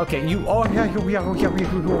 Okay, you... Oh, yeah.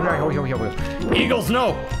 Eagles,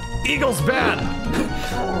 no! Eagles, bad!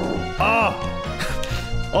 Oh!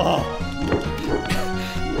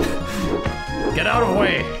 Get out of the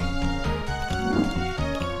way!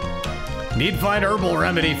 Need find herbal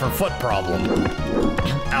remedy for foot problem.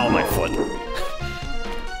 Ow, my foot.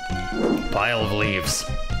 Pile of leaves.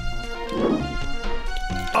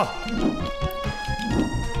 Oh!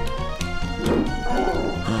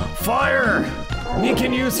 Fire! We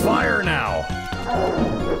can use fire now!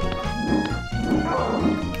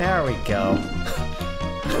 There we go.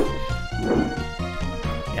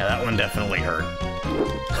 Yeah, that one definitely hurt.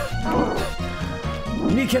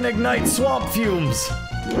 We can ignite swamp fumes!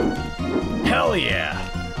 Hell yeah!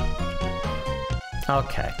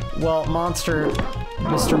 Okay, well,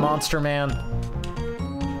 Mr. Monster Man.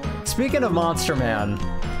 Speaking of Monster Man,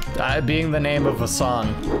 being the name of a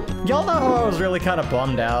song, y'all know how I was really kind of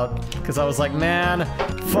bummed out? Because I was like, man,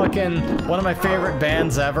 fucking one of my favorite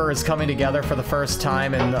bands ever is coming together for the first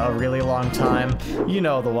time in a really long time. You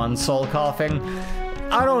know the one, Soul Coughing.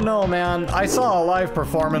 I don't know, man. I saw a live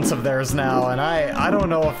performance of theirs now, and I don't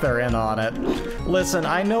know if they're in on it. Listen,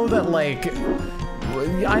 I know that, like...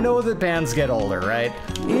 I know that bands get older, right?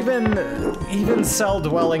 Even Cell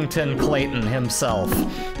Dwellington Clayton himself.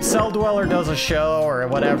 Cell Dweller does a show or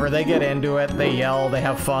whatever, they get into it, they yell, they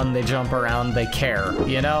have fun, they jump around, they care,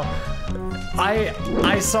 you know?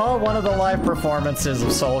 I saw one of the live performances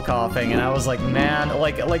of Soul Coughing, and I was like, man,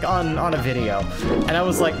 like on a video, and I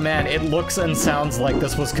was like, man, it looks and sounds like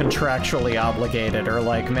this was contractually obligated, or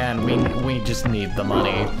like, man, we just need the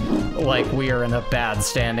money. Like, we are in a bad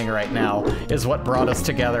standing right now, is what brought us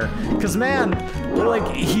together. Cause man, like,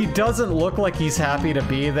 he doesn't look like he's happy to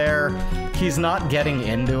be there. He's not getting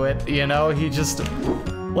into it, you know? He just...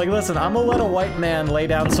 Like, listen, I'm gonna let a white man lay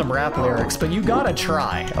down some rap lyrics, but you gotta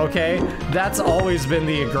try, okay? That's always been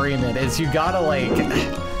the agreement, is you gotta, like...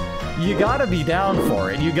 You gotta be down for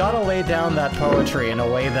it. You gotta lay down that poetry in a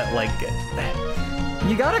way that, like...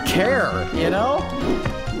 You gotta care, you know?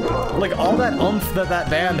 Like, all that oomph that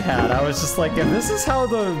band had, I was just like, if this is how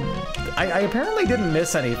the... I apparently didn't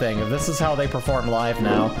miss anything, if this is how they perform live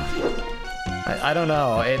now. I don't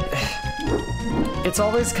know, It's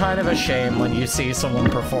always kind of a shame when you see someone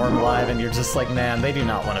perform live and you're just like, man, they do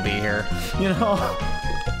not want to be here. You know?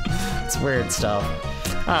 It's weird stuff.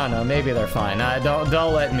 I don't know, maybe they're fine.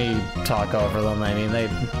 Don't let me talk over them. I mean,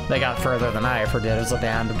 they got further than I ever did as a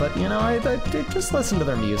band, but you know, I just listen to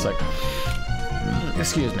their music.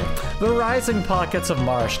 Excuse me. The rising pockets of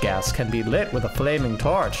marsh gas can be lit with a flaming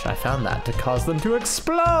torch. I found that to cause them to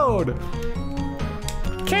explode.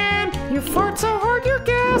 Ken, you fart so hard your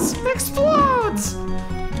gas explodes!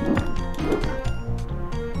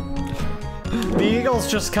 The eagles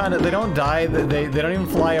just kind of, they don't die, they don't even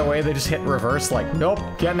fly away, they just hit reverse like, nope,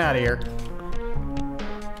 getting out of here.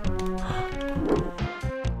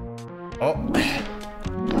 Oh.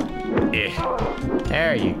 Yeah.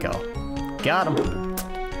 There you go. Got him.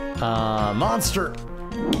 Monster.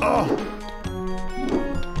 Oh.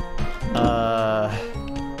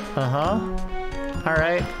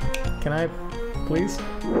 Alright. Can I, please?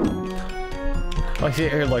 Oh,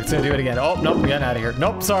 here, look, it's gonna do it again. Oh, nope, getting out of here.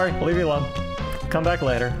 Nope, sorry, I'll leave you alone. Come back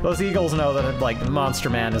later. Those eagles know that, like, Monster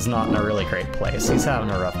Man is not in a really great place. He's having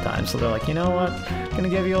a rough time, so they're like, you know what? Gonna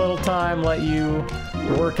give you a little time, let you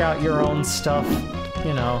work out your own stuff.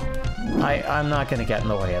 You know, I'm not gonna get in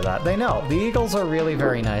the way of that. They know. The eagles are really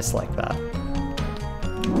very nice like that.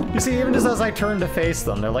 You see, even just as I turn to face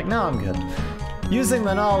them, they're like, no, I'm good. Using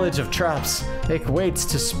the knowledge of traps, make weights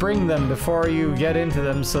to spring them before you get into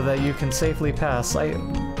them so that you can safely pass.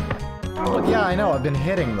 Well, yeah, I know, I've been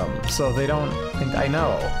hitting them, so they don't think I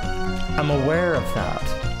know. I'm aware of that.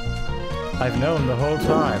 I've known the whole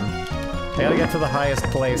time. I gotta get to the highest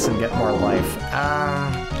place and get more life.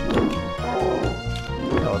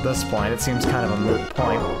 Oh, at this point, it seems kind of a moot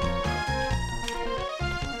point.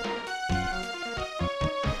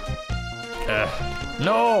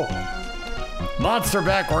 No! Monster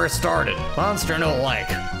back where it started. Monster no like.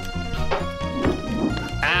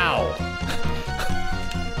 Ow!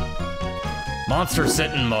 Monster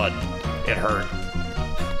sit in mud. It hurt.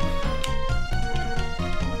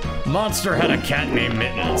 Monster had a cat named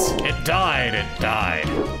Mittens. It died, it died.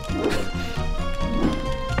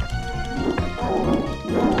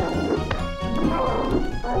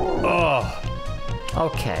 Oh.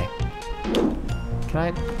 Okay. Can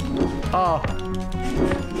I? Oh.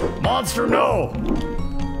 Monster, no!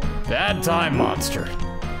 Bad time, monster.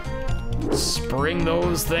 Spring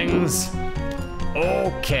those things.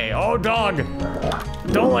 Okay. Oh, dog.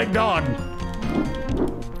 Don't like dog.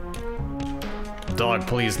 Dog,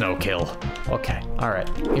 please no kill. Okay. All right.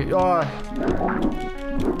 Oh.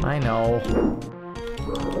 I know.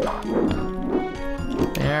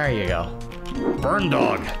 There you go. Burn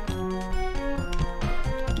dog.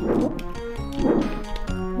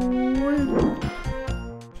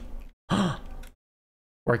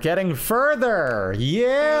 We're getting further!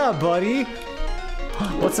 Yeah, buddy!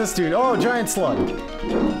 What's this dude? Oh, giant slug!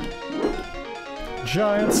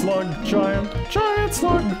 Giant slug, giant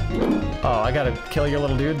slug! Oh, I gotta kill your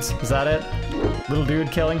little dudes? Is that it? Little dude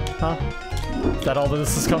killing? Huh? Is that all that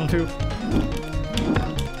this has come to?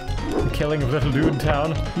 The killing of Little Dude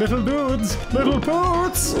Town. Little dudes! Little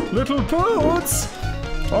poots! Little poots!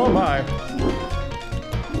 Oh my.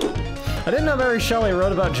 I didn't know Mary Shelley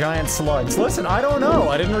wrote about giant slugs. Listen, I don't know.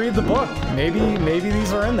 I didn't read the book. Maybe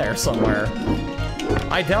these are in there somewhere.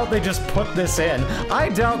 I doubt they just put this in. I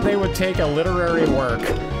doubt they would take a literary work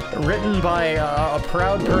written by a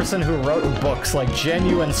proud person who wrote books, like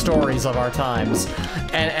genuine stories of our times,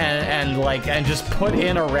 and just put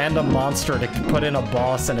in a random monster to put in a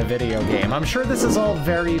boss in a video game. I'm sure this is all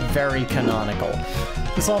very, very canonical.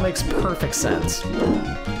 This all makes perfect sense.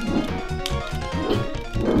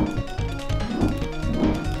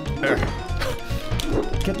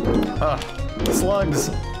 Get,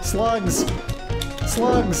 slugs, slugs,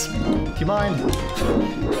 slugs. Do you mind?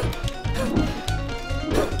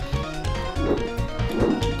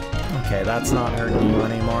 Okay, that's not hurting you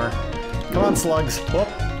anymore. Come on, slugs. Whoop,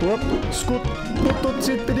 whoop, scoop.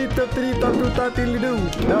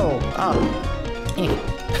 No. Ah.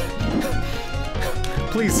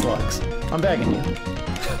 Please, slugs. I'm begging you.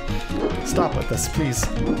 Stop with this, please.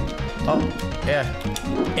 Oh, yeah.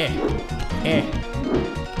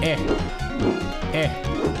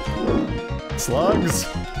 Slugs?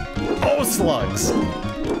 Oh, slugs!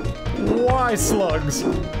 Why slugs?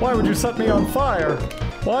 Why would you set me on fire?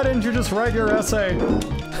 Why didn't you just write your essay?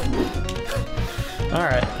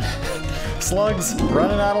 Alright. Slugs,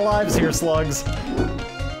 running out of lives here, slugs.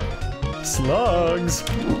 Slugs!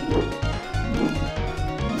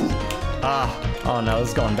 Ah, oh no, this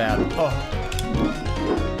is going bad. Oh.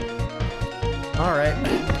 Alright.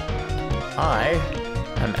 I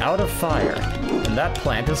am out of fire, and that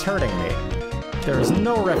plant is hurting me. There is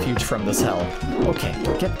no refuge from this hell. Okay,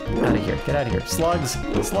 get out of here. Get out of here. Slugs.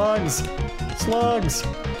 Slugs. Slugs.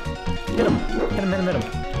 Hit him. Hit him, hit him, hit him.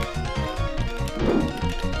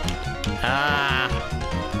 Ah.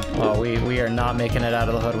 Oh, we are not making it out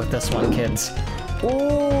of the hood with this one, kids.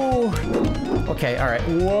 Ooh. Okay, alright.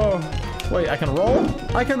 Whoa. Wait, I can roll?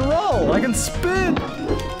 I can roll! I can spin!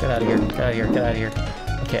 Get out of here. Get out of here. Get out of here.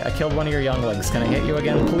 Okay, I killed one of your younglings. Can I hit you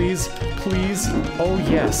again, please? Please? Oh,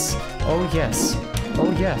 yes. Oh, yes.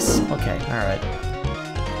 Oh, yes. Okay, alright.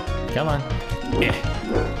 Come on.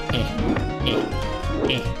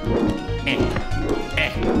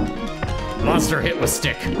 Monster hit with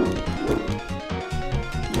stick.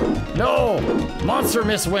 No! Monster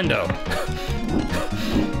miss window.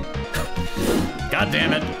 God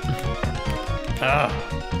damn it.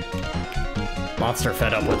 Monster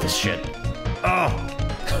fed up with this shit. Oh!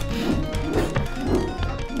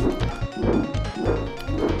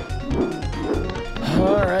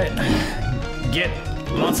 Alright.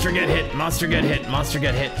 Monster get hit, monster get hit, monster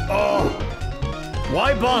get hit. Oh!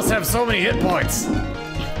 Why boss have so many hit points?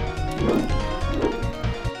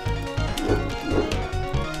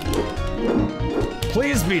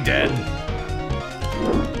 Please be dead.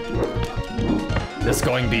 This is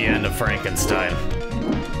going to be the end of Frankenstein.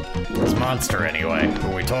 This monster anyway,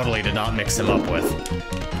 who we totally did not mix him up with.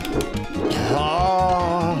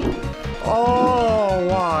 Oh,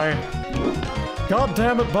 why? God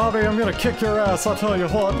damn it, Bobby, I'm gonna kick your ass, I'll tell you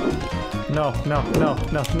what. No, no, no,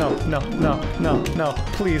 no, no, no, no, no, no,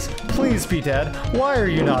 please, please be dead. Why are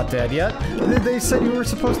you not dead yet? They said you were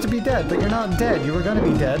supposed to be dead, but you're not dead. You were gonna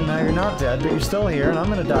be dead, and now you're not dead, but you're still here, and I'm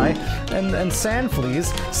gonna die. And sand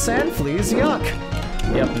fleas, yuck.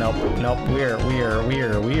 Yep, nope, nope, we're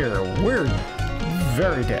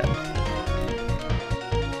very dead.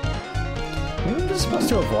 We're just supposed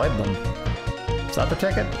to avoid them. Is that the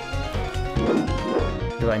ticket?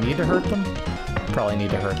 Do I need to hurt them? Probably need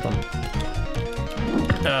to hurt them.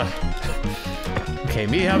 Okay,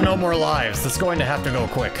 me have no more lives. This is going to have to go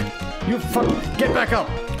quick. You fuck, get back up!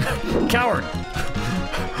 Coward!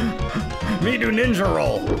 Me do ninja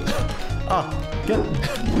roll! Get...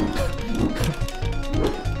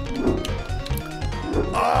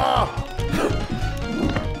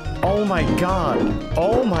 Oh my god!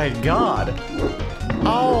 Oh my god!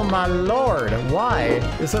 Oh my lord! Why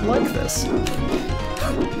is it like this?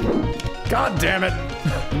 God damn it!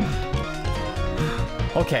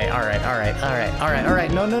 Okay,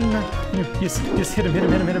 alright. No. Just hit him with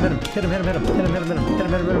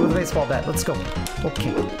a baseball bat. Let's go.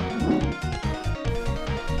 Okay.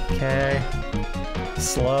 Okay.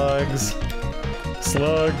 Slugs.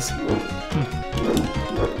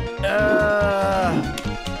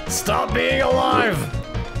 Stop being alive!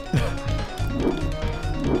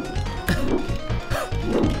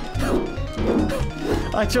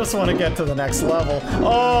 I just want to get to the next level.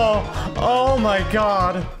 Oh my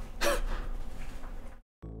god.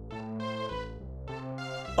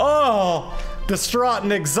 Oh! Distraught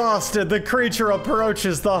and exhausted, the creature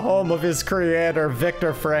approaches the home of his creator,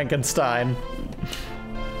 Victor Frankenstein.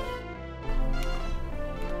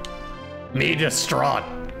 Me distraught.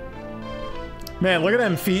 Man, look at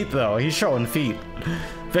them feet, though. He's showing feet.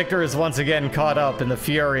 Victor is once again caught up in the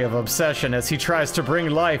fury of obsession as he tries to bring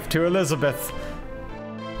life to Elizabeth.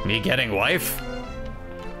 Me getting wife?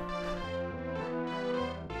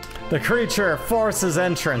 The creature forces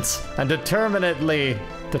entrance and determinedly,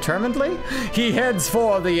 he heads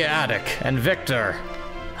for the attic, and Victor.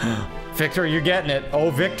 Victor, you're getting it. Oh,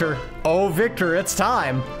 Victor, it's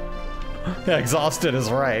time. Yeah, exhausted is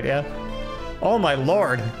right, yeah. Oh my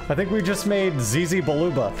lord, I think we just made Zizi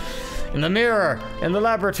Baluba. In the mirror, in the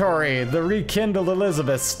laboratory, the rekindled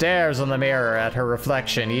Elizabeth stares in the mirror at her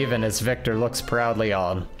reflection even as Victor looks proudly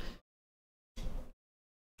on.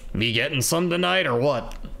 Me getting some tonight or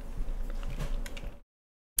what?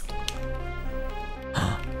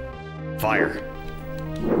 Fire.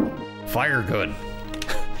 Fire good.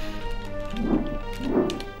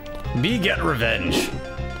 Me get revenge.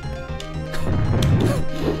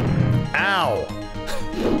 Ow!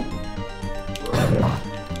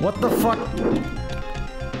 What the fuck?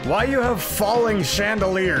 Why you have falling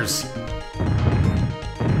chandeliers?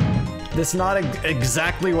 This not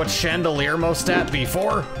exactly what chandelier most at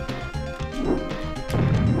before?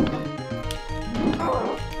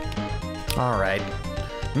 Alright.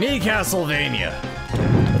 Me Castlevania.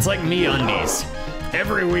 It's like me undies.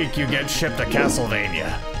 Every week you get shipped a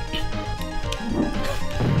Castlevania.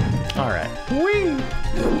 Alright. Whee!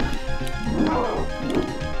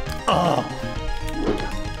 Oh.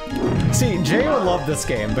 See, Jay would love this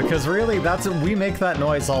game because really we make that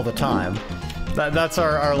noise all the time. That's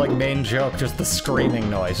our like main joke, just the screaming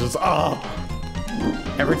noise. Just oh!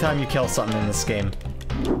 Every time you kill something in this game.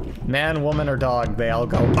 Man, woman, or dog, they all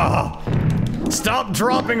go, ah! Stop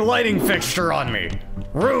dropping lighting fixture on me!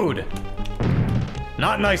 Rude!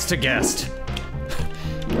 Not nice to guest.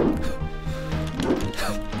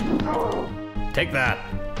 Take that.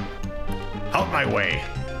 Out my way.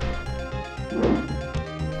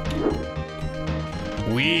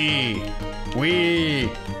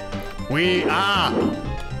 Ah!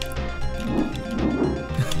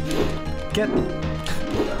 Get...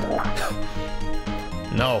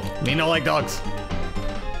 No, me no like dogs.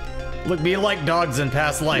 Look, me like dogs in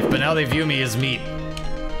past life, but now they view me as meat.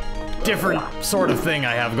 Different sort of thing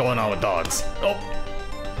I have going on with dogs. Oh.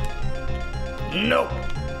 Nope.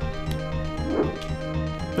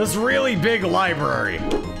 This really big library.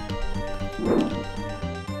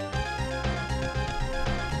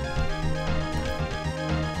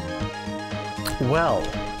 Well.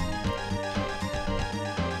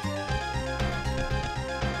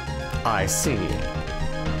 I see.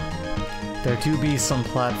 There do be some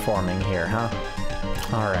platforming here, huh?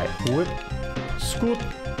 Alright. Whoop. Scoot.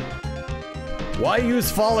 Why use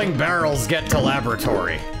falling barrels get to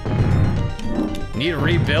laboratory? Need to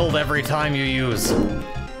rebuild every time you use.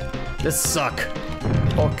 This suck.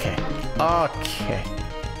 Okay. Okay.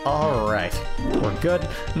 Alright. We're good.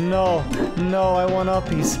 No. No, I want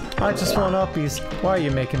uppies. I just want uppies. Why are you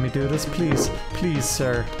making me do this? Please. Please,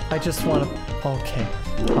 sir. I just want to... Okay.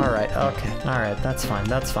 Alright, okay. Alright, that's fine.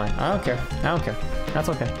 That's fine. I don't care. I don't care. That's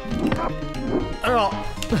okay. Oh!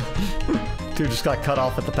 Dude just got cut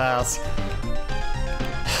off at the pass.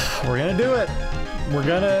 We're gonna do it. We're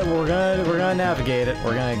gonna navigate it.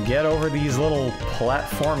 We're gonna get over these little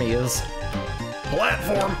platformias.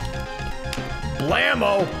 Platform!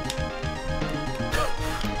 Blammo!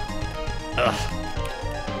 Ugh.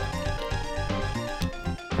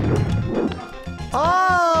 Oh!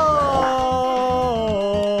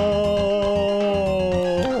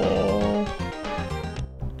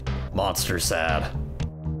 Monster sad.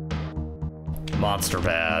 Monster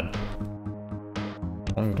bad.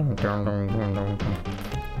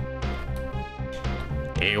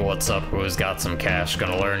 Hey, what's up? Who's got some cash?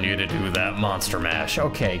 Gonna learn you to do that monster mash.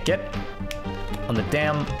 Okay, get on the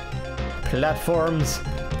damn platforms.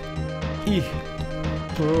 Yeah.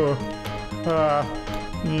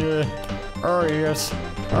 Oh, yes.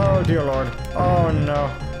 Oh, dear Lord. Oh, no.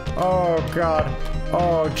 Oh, God.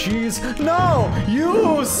 Oh, jeez. No!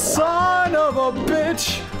 You son of a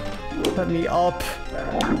bitch! Let me up.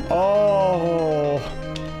 Oh.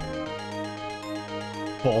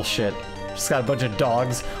 Bullshit. Just got a bunch of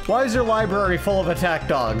dogs. Why is your library full of attack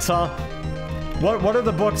dogs, huh? What are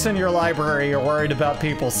the books in your library you're worried about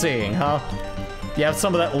people seeing, huh? You have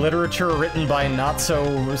some of that literature written by not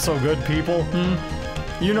so good people, hmm?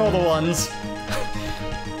 You know the ones.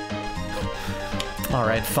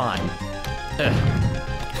 Alright, fine.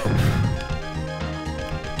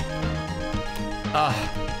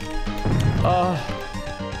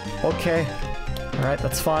 Okay. Alright,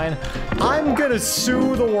 that's fine. I'm gonna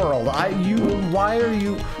sue the world. Why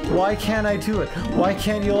can't I do it? Why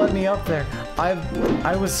can't you let me up there?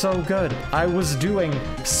 I was so good. I was doing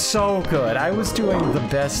so good. I was doing the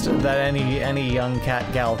best that any young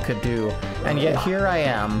cat gal could do. And yet here I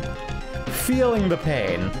am, feeling the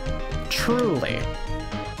pain. Truly.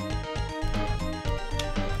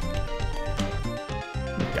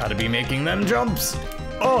 Gotta be making them jumps.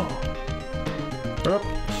 Oh! Up,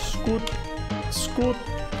 scoot, scoot,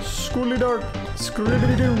 schooly dart,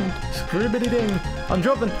 scribbity doo, scribbity ding. I'm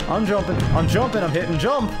jumping, I'm jumping, I'm jumping, I'm hitting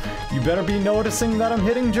jump. You better be noticing that I'm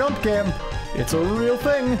hitting jump cam. It's a real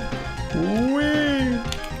thing. Whee!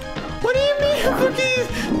 What do you mean, cookies?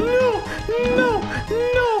 No, no,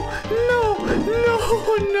 no, no, no,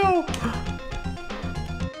 no.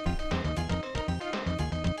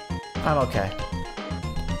 I'm okay.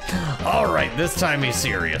 Alright, this time he's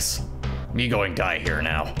serious. Me going die here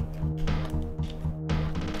now.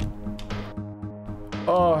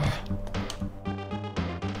 Oh.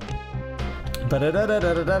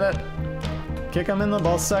 Ba-da-da-da-da-da-da. Kick him in the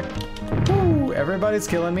ball sack. Woo! Everybody's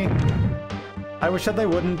killing me. I wish that they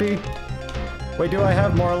wouldn't be. Wait, do I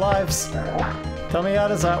have more lives? Tell me, how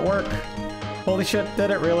does that work? Holy shit, did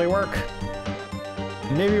it really work?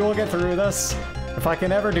 Maybe we'll get through this. If I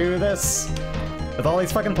can ever do this. With all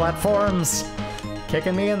these fucking platforms.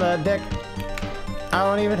 Kicking me in the dick. I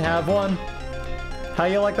don't even have one. How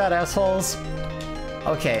you like that, assholes?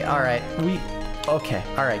 Okay, alright. Okay,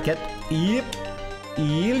 alright, get... Yep.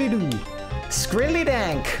 Yilly-doo.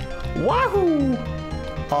 Skrilly-dank. Wahoo!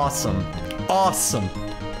 Awesome. Awesome.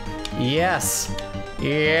 Yes.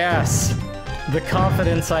 Yes. The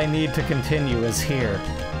confidence I need to continue is here.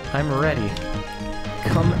 I'm ready.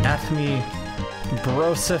 Come at me,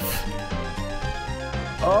 Brosif.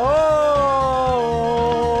 Oh,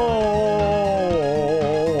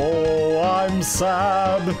 I'm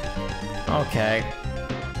sad. Okay.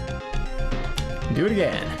 Do it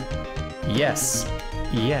again. Yes.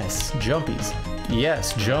 Yes, jumpies.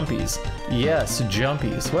 Yes, jumpies. Yes,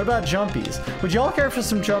 jumpies. What about jumpies? Would y'all care for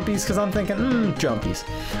some jumpies? Because I'm thinking, jumpies.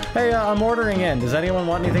 Hey, I'm ordering in. Does anyone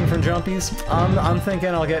want anything from Jumpies? I'm thinking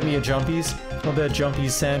I'll get me a Jumpies. A little bit of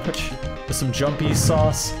Jumpies sandwich with some Jumpies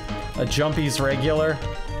sauce. A Jumpies regular.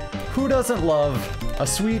 Who doesn't love a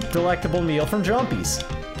sweet, delectable meal from Jumpies?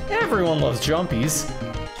 Everyone loves Jumpies.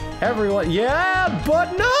 Everyone, yeah,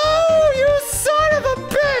 but no, you son of a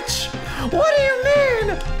bitch! What do you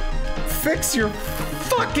mean? Fix your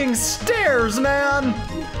fucking stairs, man!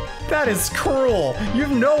 That is cruel. You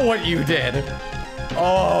know what you did.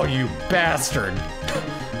 Oh, you bastard.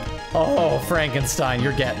 Oh, Frankenstein,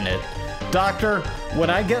 you're getting it. Doctor, when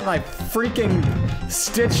I get my freaking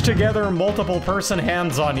stitched together multiple person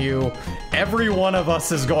hands on you, every one of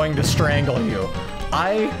us is going to strangle you.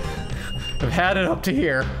 I have had it up to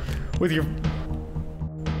here with your...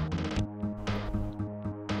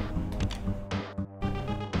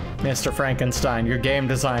 Mr. Frankenstein, your game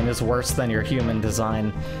design is worse than your human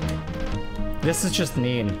design. This is just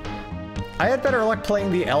mean. I had better luck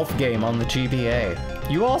playing the elf game on the GBA.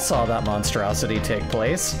 You all saw that monstrosity take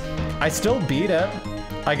place. I still beat it.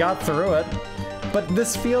 I got through it. But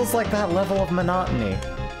this feels like that level of monotony.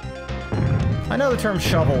 I know the term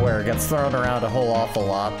shovelware gets thrown around a whole awful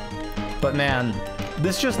lot. But man,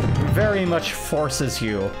 this just very much forces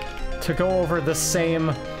you to go over the same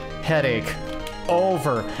headache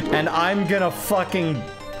over, and I'm gonna fucking...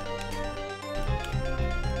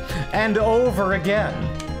 and over again.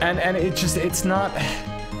 And it just, it's not...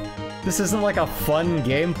 This isn't like a fun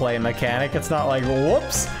gameplay mechanic. It's not like,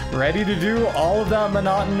 whoops, ready to do all of that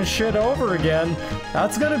monotonous shit over again.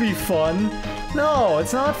 That's gonna be fun. No,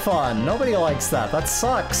 it's not fun. Nobody likes that. That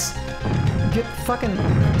sucks. Get fucking...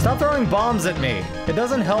 Stop throwing bombs at me. It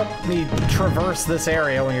doesn't help me traverse this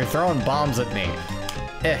area when you're throwing bombs at me.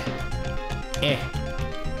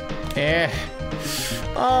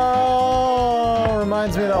 Oh,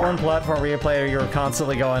 reminds me of that one platform where you play you were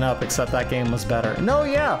constantly going up, except that game was better. No,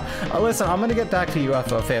 yeah. Listen, I'm gonna get back to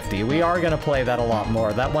UFO 50. We are gonna play that a lot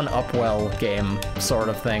more. That one Upwell game sort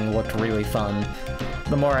of thing looked really fun.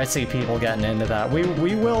 The more I see people getting into that, we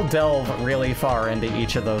will delve really far into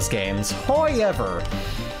each of those games. However,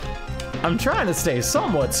 I'm trying to stay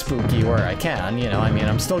somewhat spooky where I can, you know, I mean,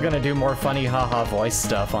 I'm still gonna do more funny haha voice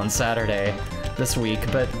stuff on Saturday this week,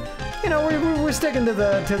 but you know, we're sticking to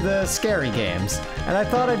the scary games, and I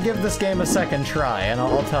thought I'd give this game a second try, and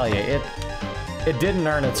I'll tell you, it didn't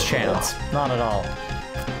earn its chance, not at all.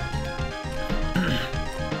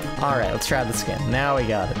 All right, let's try this again. Now we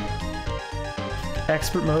got it.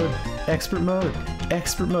 Expert mode, expert mode,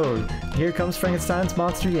 expert mode. Here comes Frankenstein's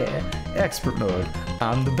monster, yeah. Expert mode.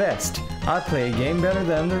 I'm the best. I play a game better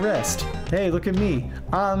than the rest. Hey, look at me.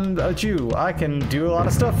 I'm a Jew. I can do a lot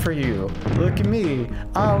of stuff for you. Look at me.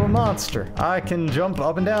 I'm a monster. I can jump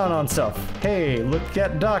up and down on stuff. Hey, look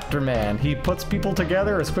at Dr. Man. He puts people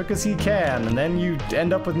together as quick as he can, and then you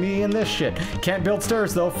end up with me in this shit. Can't build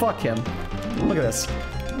stairs though. Fuck him. Look at this.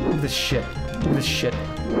 Look at this shit. Look at this shit.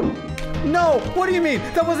 No! What do you mean?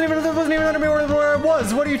 That wasn't even under me where I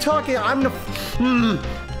was. What are you talking? I'm the...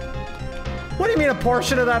 What do you mean a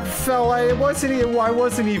portion of that fell? I wasn't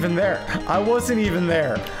even there. I wasn't even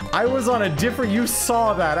there. I was on a different... You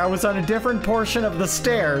saw that. I was on a different portion of the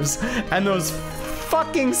stairs. And those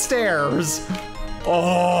fucking stairs...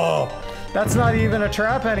 Oh... That's not even a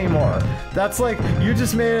trap anymore. That's like, you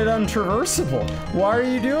just made it untraversable. Why are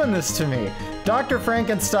you doing this to me? Dr.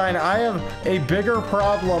 Frankenstein, I have a bigger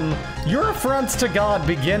problem. Your affronts to God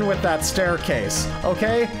begin with that staircase,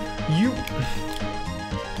 okay? You...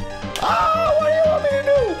 Ah, what do you want me to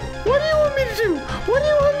do? What do you want me to do? What do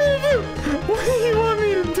you want me to do? What do you want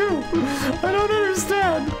me to do? I don't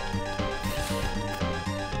understand.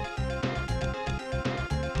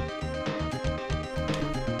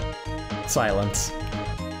 Silence.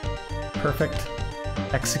 Perfect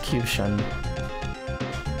execution.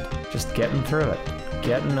 Just getting through it.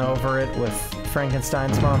 Getting over it with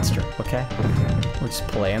Frankenstein's monster, okay? We're just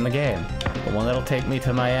playing the game. The one that'll take me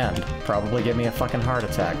to my end. Probably give me a fucking heart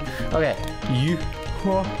attack. Okay.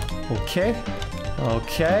 Okay.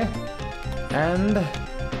 Okay. And...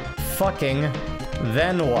 fucking...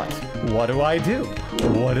 then what? What do I do?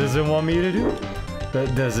 What does it want me to do?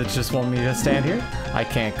 Does it just want me to stand here? I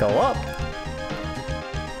can't go up.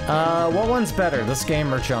 What one's better, this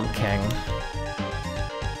game or Jump King?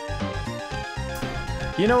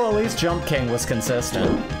 You know, at least Jump King was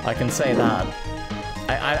consistent. I can say that.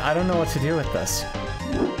 I don't know what to do with this.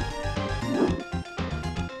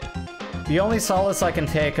 The only solace I can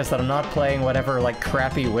take is that I'm not playing whatever, like,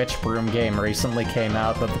 crappy Witch Broom game recently came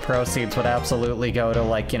out that the proceeds would absolutely go to,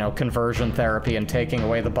 like, you know, conversion therapy and taking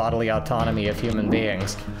away the bodily autonomy of human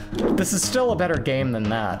beings. This is still a better game than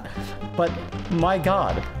that. But, my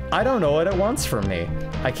god, I don't know what it wants from me.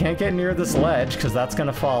 I can't get near this ledge, because that's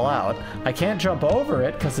gonna fall out. I can't jump over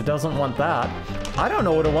it, because it doesn't want that. I don't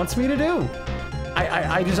know what it wants me to do.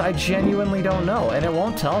 I genuinely don't know, and it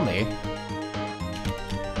won't tell me.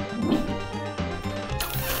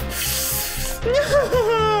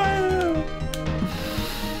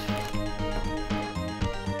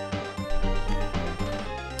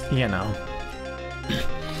 You know.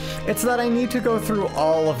 It's that I need to go through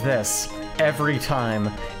all of this every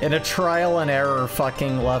time in a trial and error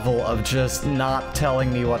fucking level of just not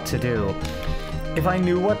telling me what to do. If I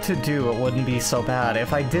knew what to do, it wouldn't be so bad.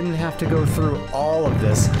 If I didn't have to go through all of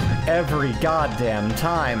this every goddamn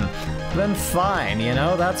time, then fine, you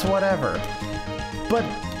know, that's whatever. But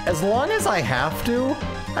as long as I have to,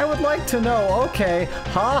 I would like to know, okay,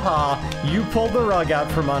 haha, you pulled the rug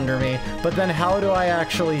out from under me, but then how do I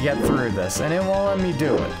actually get through this? And it won't let me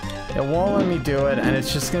do it. It won't let me do it, and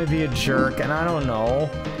it's just gonna be a jerk, and I don't know.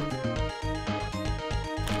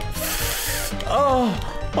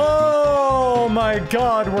 Oh my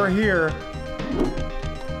god, we're here.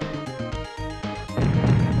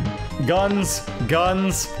 Guns,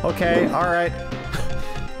 guns, okay, alright.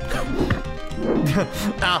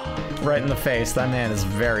 Ah, right in the face. That man is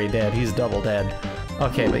very dead. He's double dead.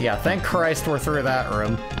 Okay, but yeah, thank Christ we're through that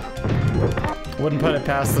room. Wouldn't put it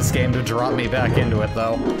past this game to drop me back into it,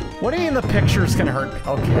 though. What do you mean the picture's gonna hurt me?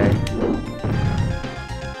 Okay.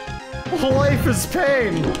 Life is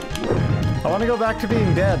pain! I want to go back to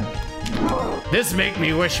being dead. This make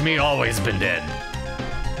me wish me always been dead.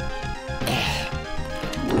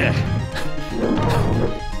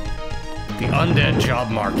 The undead job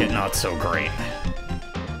market not so great.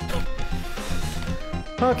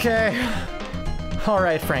 Okay.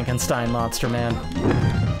 Alright, Frankenstein Monster Man.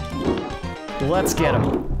 Let's get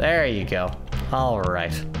him. There you go.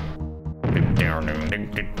 Alright.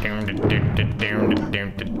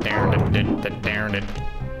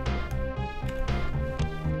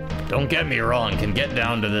 Don't get me wrong, can get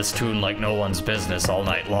down to this tune like no one's business all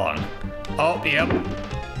night long. Oh, yep.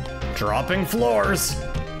 Dropping floors.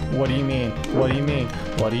 What do you mean? What do you mean?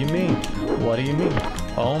 What do you mean? What do you mean?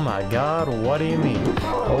 Oh my god, what do you mean?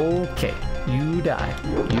 Okay, you die.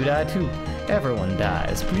 You die too. Everyone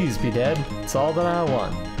dies. Please be dead. It's all that I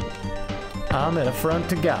want. I'm an affront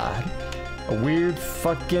to God. A weird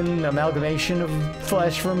fucking amalgamation of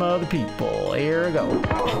flesh from other people. Here I go.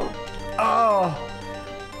 Oh!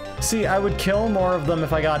 See, I would kill more of them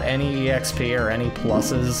if I got any EXP or any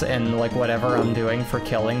pluses and like whatever I'm doing for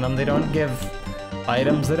killing them. They don't give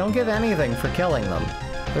items, they don't give anything for killing them.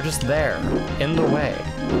 They're just there, in the way.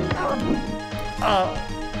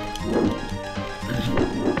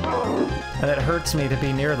 And it hurts me to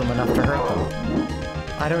be near them enough to hurt them.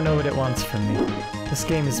 I don't know what it wants from me. This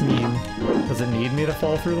game is mean. Does it need me to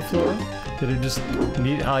fall through the floor? Did it just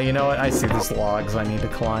need— oh, you know what? I see these logs I need to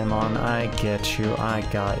climb on. I get you. I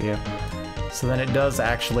got you. So then it does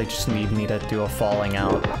actually just need me to do a falling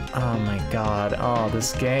out. Oh my god. Oh,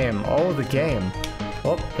 this game. Oh, the game.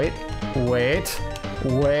 Oh, wait. Wait.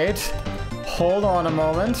 Wait. Hold on a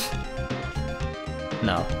moment.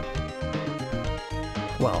 No.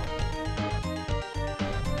 Well.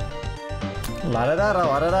 La-da-da-da,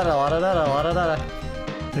 la-da-da-da, la-da-da-da, la-da-da-da.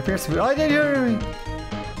 It appears to be— oh, yeah.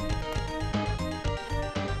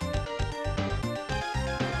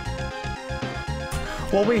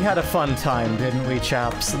 Well, we had a fun time, didn't we,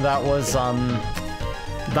 chaps? That was,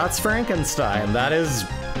 that's Frankenstein. That is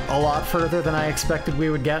a lot further than I expected we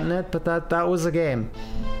would get in it, but that was a game.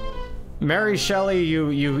 Mary Shelley,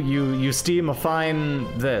 you steam a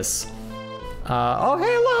fine this. Oh,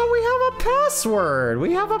 hey, look, we have a password!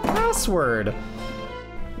 We have a password!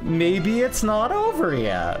 Maybe it's not over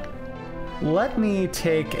yet. Let me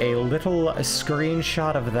take a little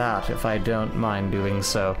screenshot of that, if I don't mind doing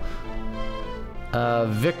so.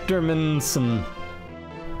 Victor Manson.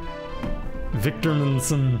 Victor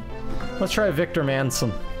Manson. Let's try Victor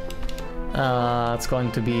Manson. It's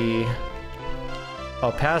going to be—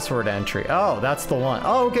 oh, password entry. Oh, that's the one.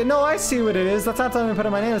 Oh, okay, no, I see what it is. That's not telling me to put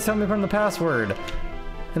in my name, it's telling me to put in the password.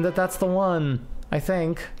 And that's the one, I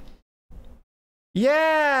think.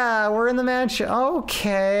 Yeah, we're in the mansion.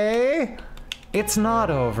 Okay. It's not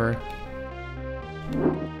over.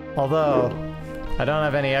 Although, I don't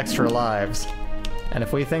have any extra lives. And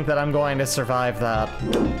if we think that I'm going to survive that,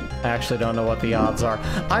 I actually don't know what the odds are.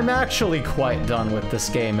 I'm actually quite done with this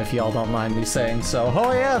game, if y'all don't mind me saying so.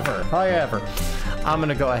 However, I'm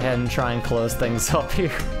gonna go ahead and try and close things up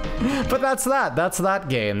here. But that's that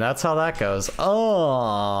game. That's how that goes.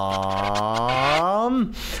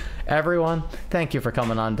 Everyone, thank you for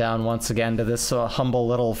coming on down once again to this humble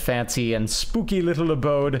little fancy and spooky little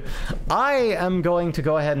abode. I am going to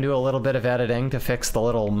go ahead and do a little bit of editing to fix the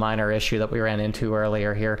little minor issue that we ran into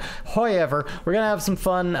earlier here. However, we're gonna have some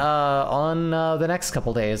fun on the next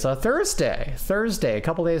couple days. Thursday, a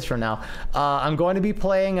couple days from now, I'm going to be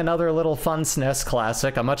playing another little fun Snes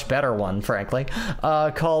classic, a much better one, frankly,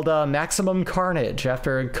 called Maximum Carnage,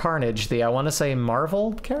 after Carnage, the, I want to say,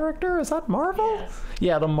 Marvel character? Is that Marvel? Yes.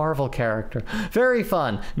 Yeah, the Marvel character. Very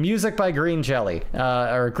fun. Music by Green Jelly,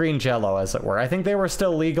 or Green Jello, as it were. I think they were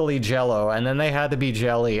still legally Jello, and then they had to be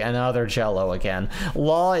Jelly, and now they're Jello again.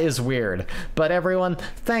 Law is weird. But everyone,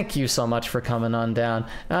 thank you so much for coming on down.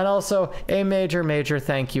 And also, a major, major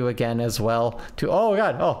thank you again as well to, oh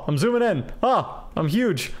god, oh, I'm zooming in. Oh, I'm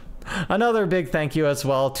huge. Another big thank you as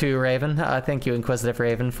well to Raven. Thank you, Inquisitive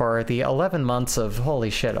Raven, for the 11 months of,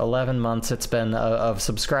 holy shit, 11 months it's been of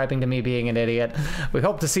subscribing to me being an idiot. We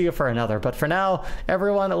hope to see you for another, but for now,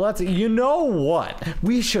 everyone, you know what?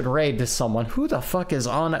 We should raid to someone. Who the fuck is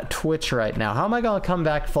on Twitch right now? How am I gonna come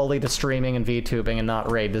back fully to streaming and VTubing and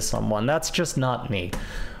not raid to someone? That's just not me.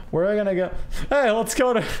 We're gonna go, hey, let's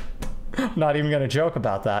go to, I'm not even gonna joke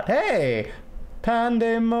about that. Hey,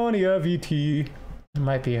 Pandemonia VT. It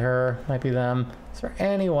might be her, might be them. Is there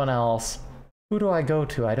anyone else? Who do I go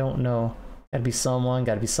to? I don't know. Gotta be someone.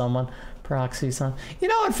 Proxy, son. You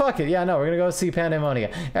know what? Fuck it. Yeah, no, we're gonna go see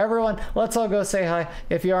Pandemonia. Everyone, let's all go say hi.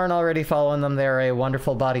 If you aren't already following them, they're a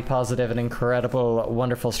wonderful, body positive, and incredible,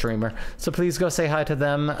 wonderful streamer. So please go say hi to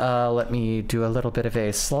them. Let me do a little bit of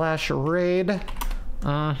a /raid.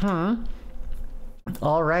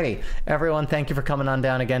 Alrighty, everyone, thank you for coming on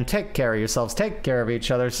down again. Take care of yourselves, take care of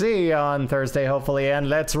each other. See you on Thursday, hopefully, and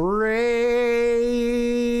let's raid!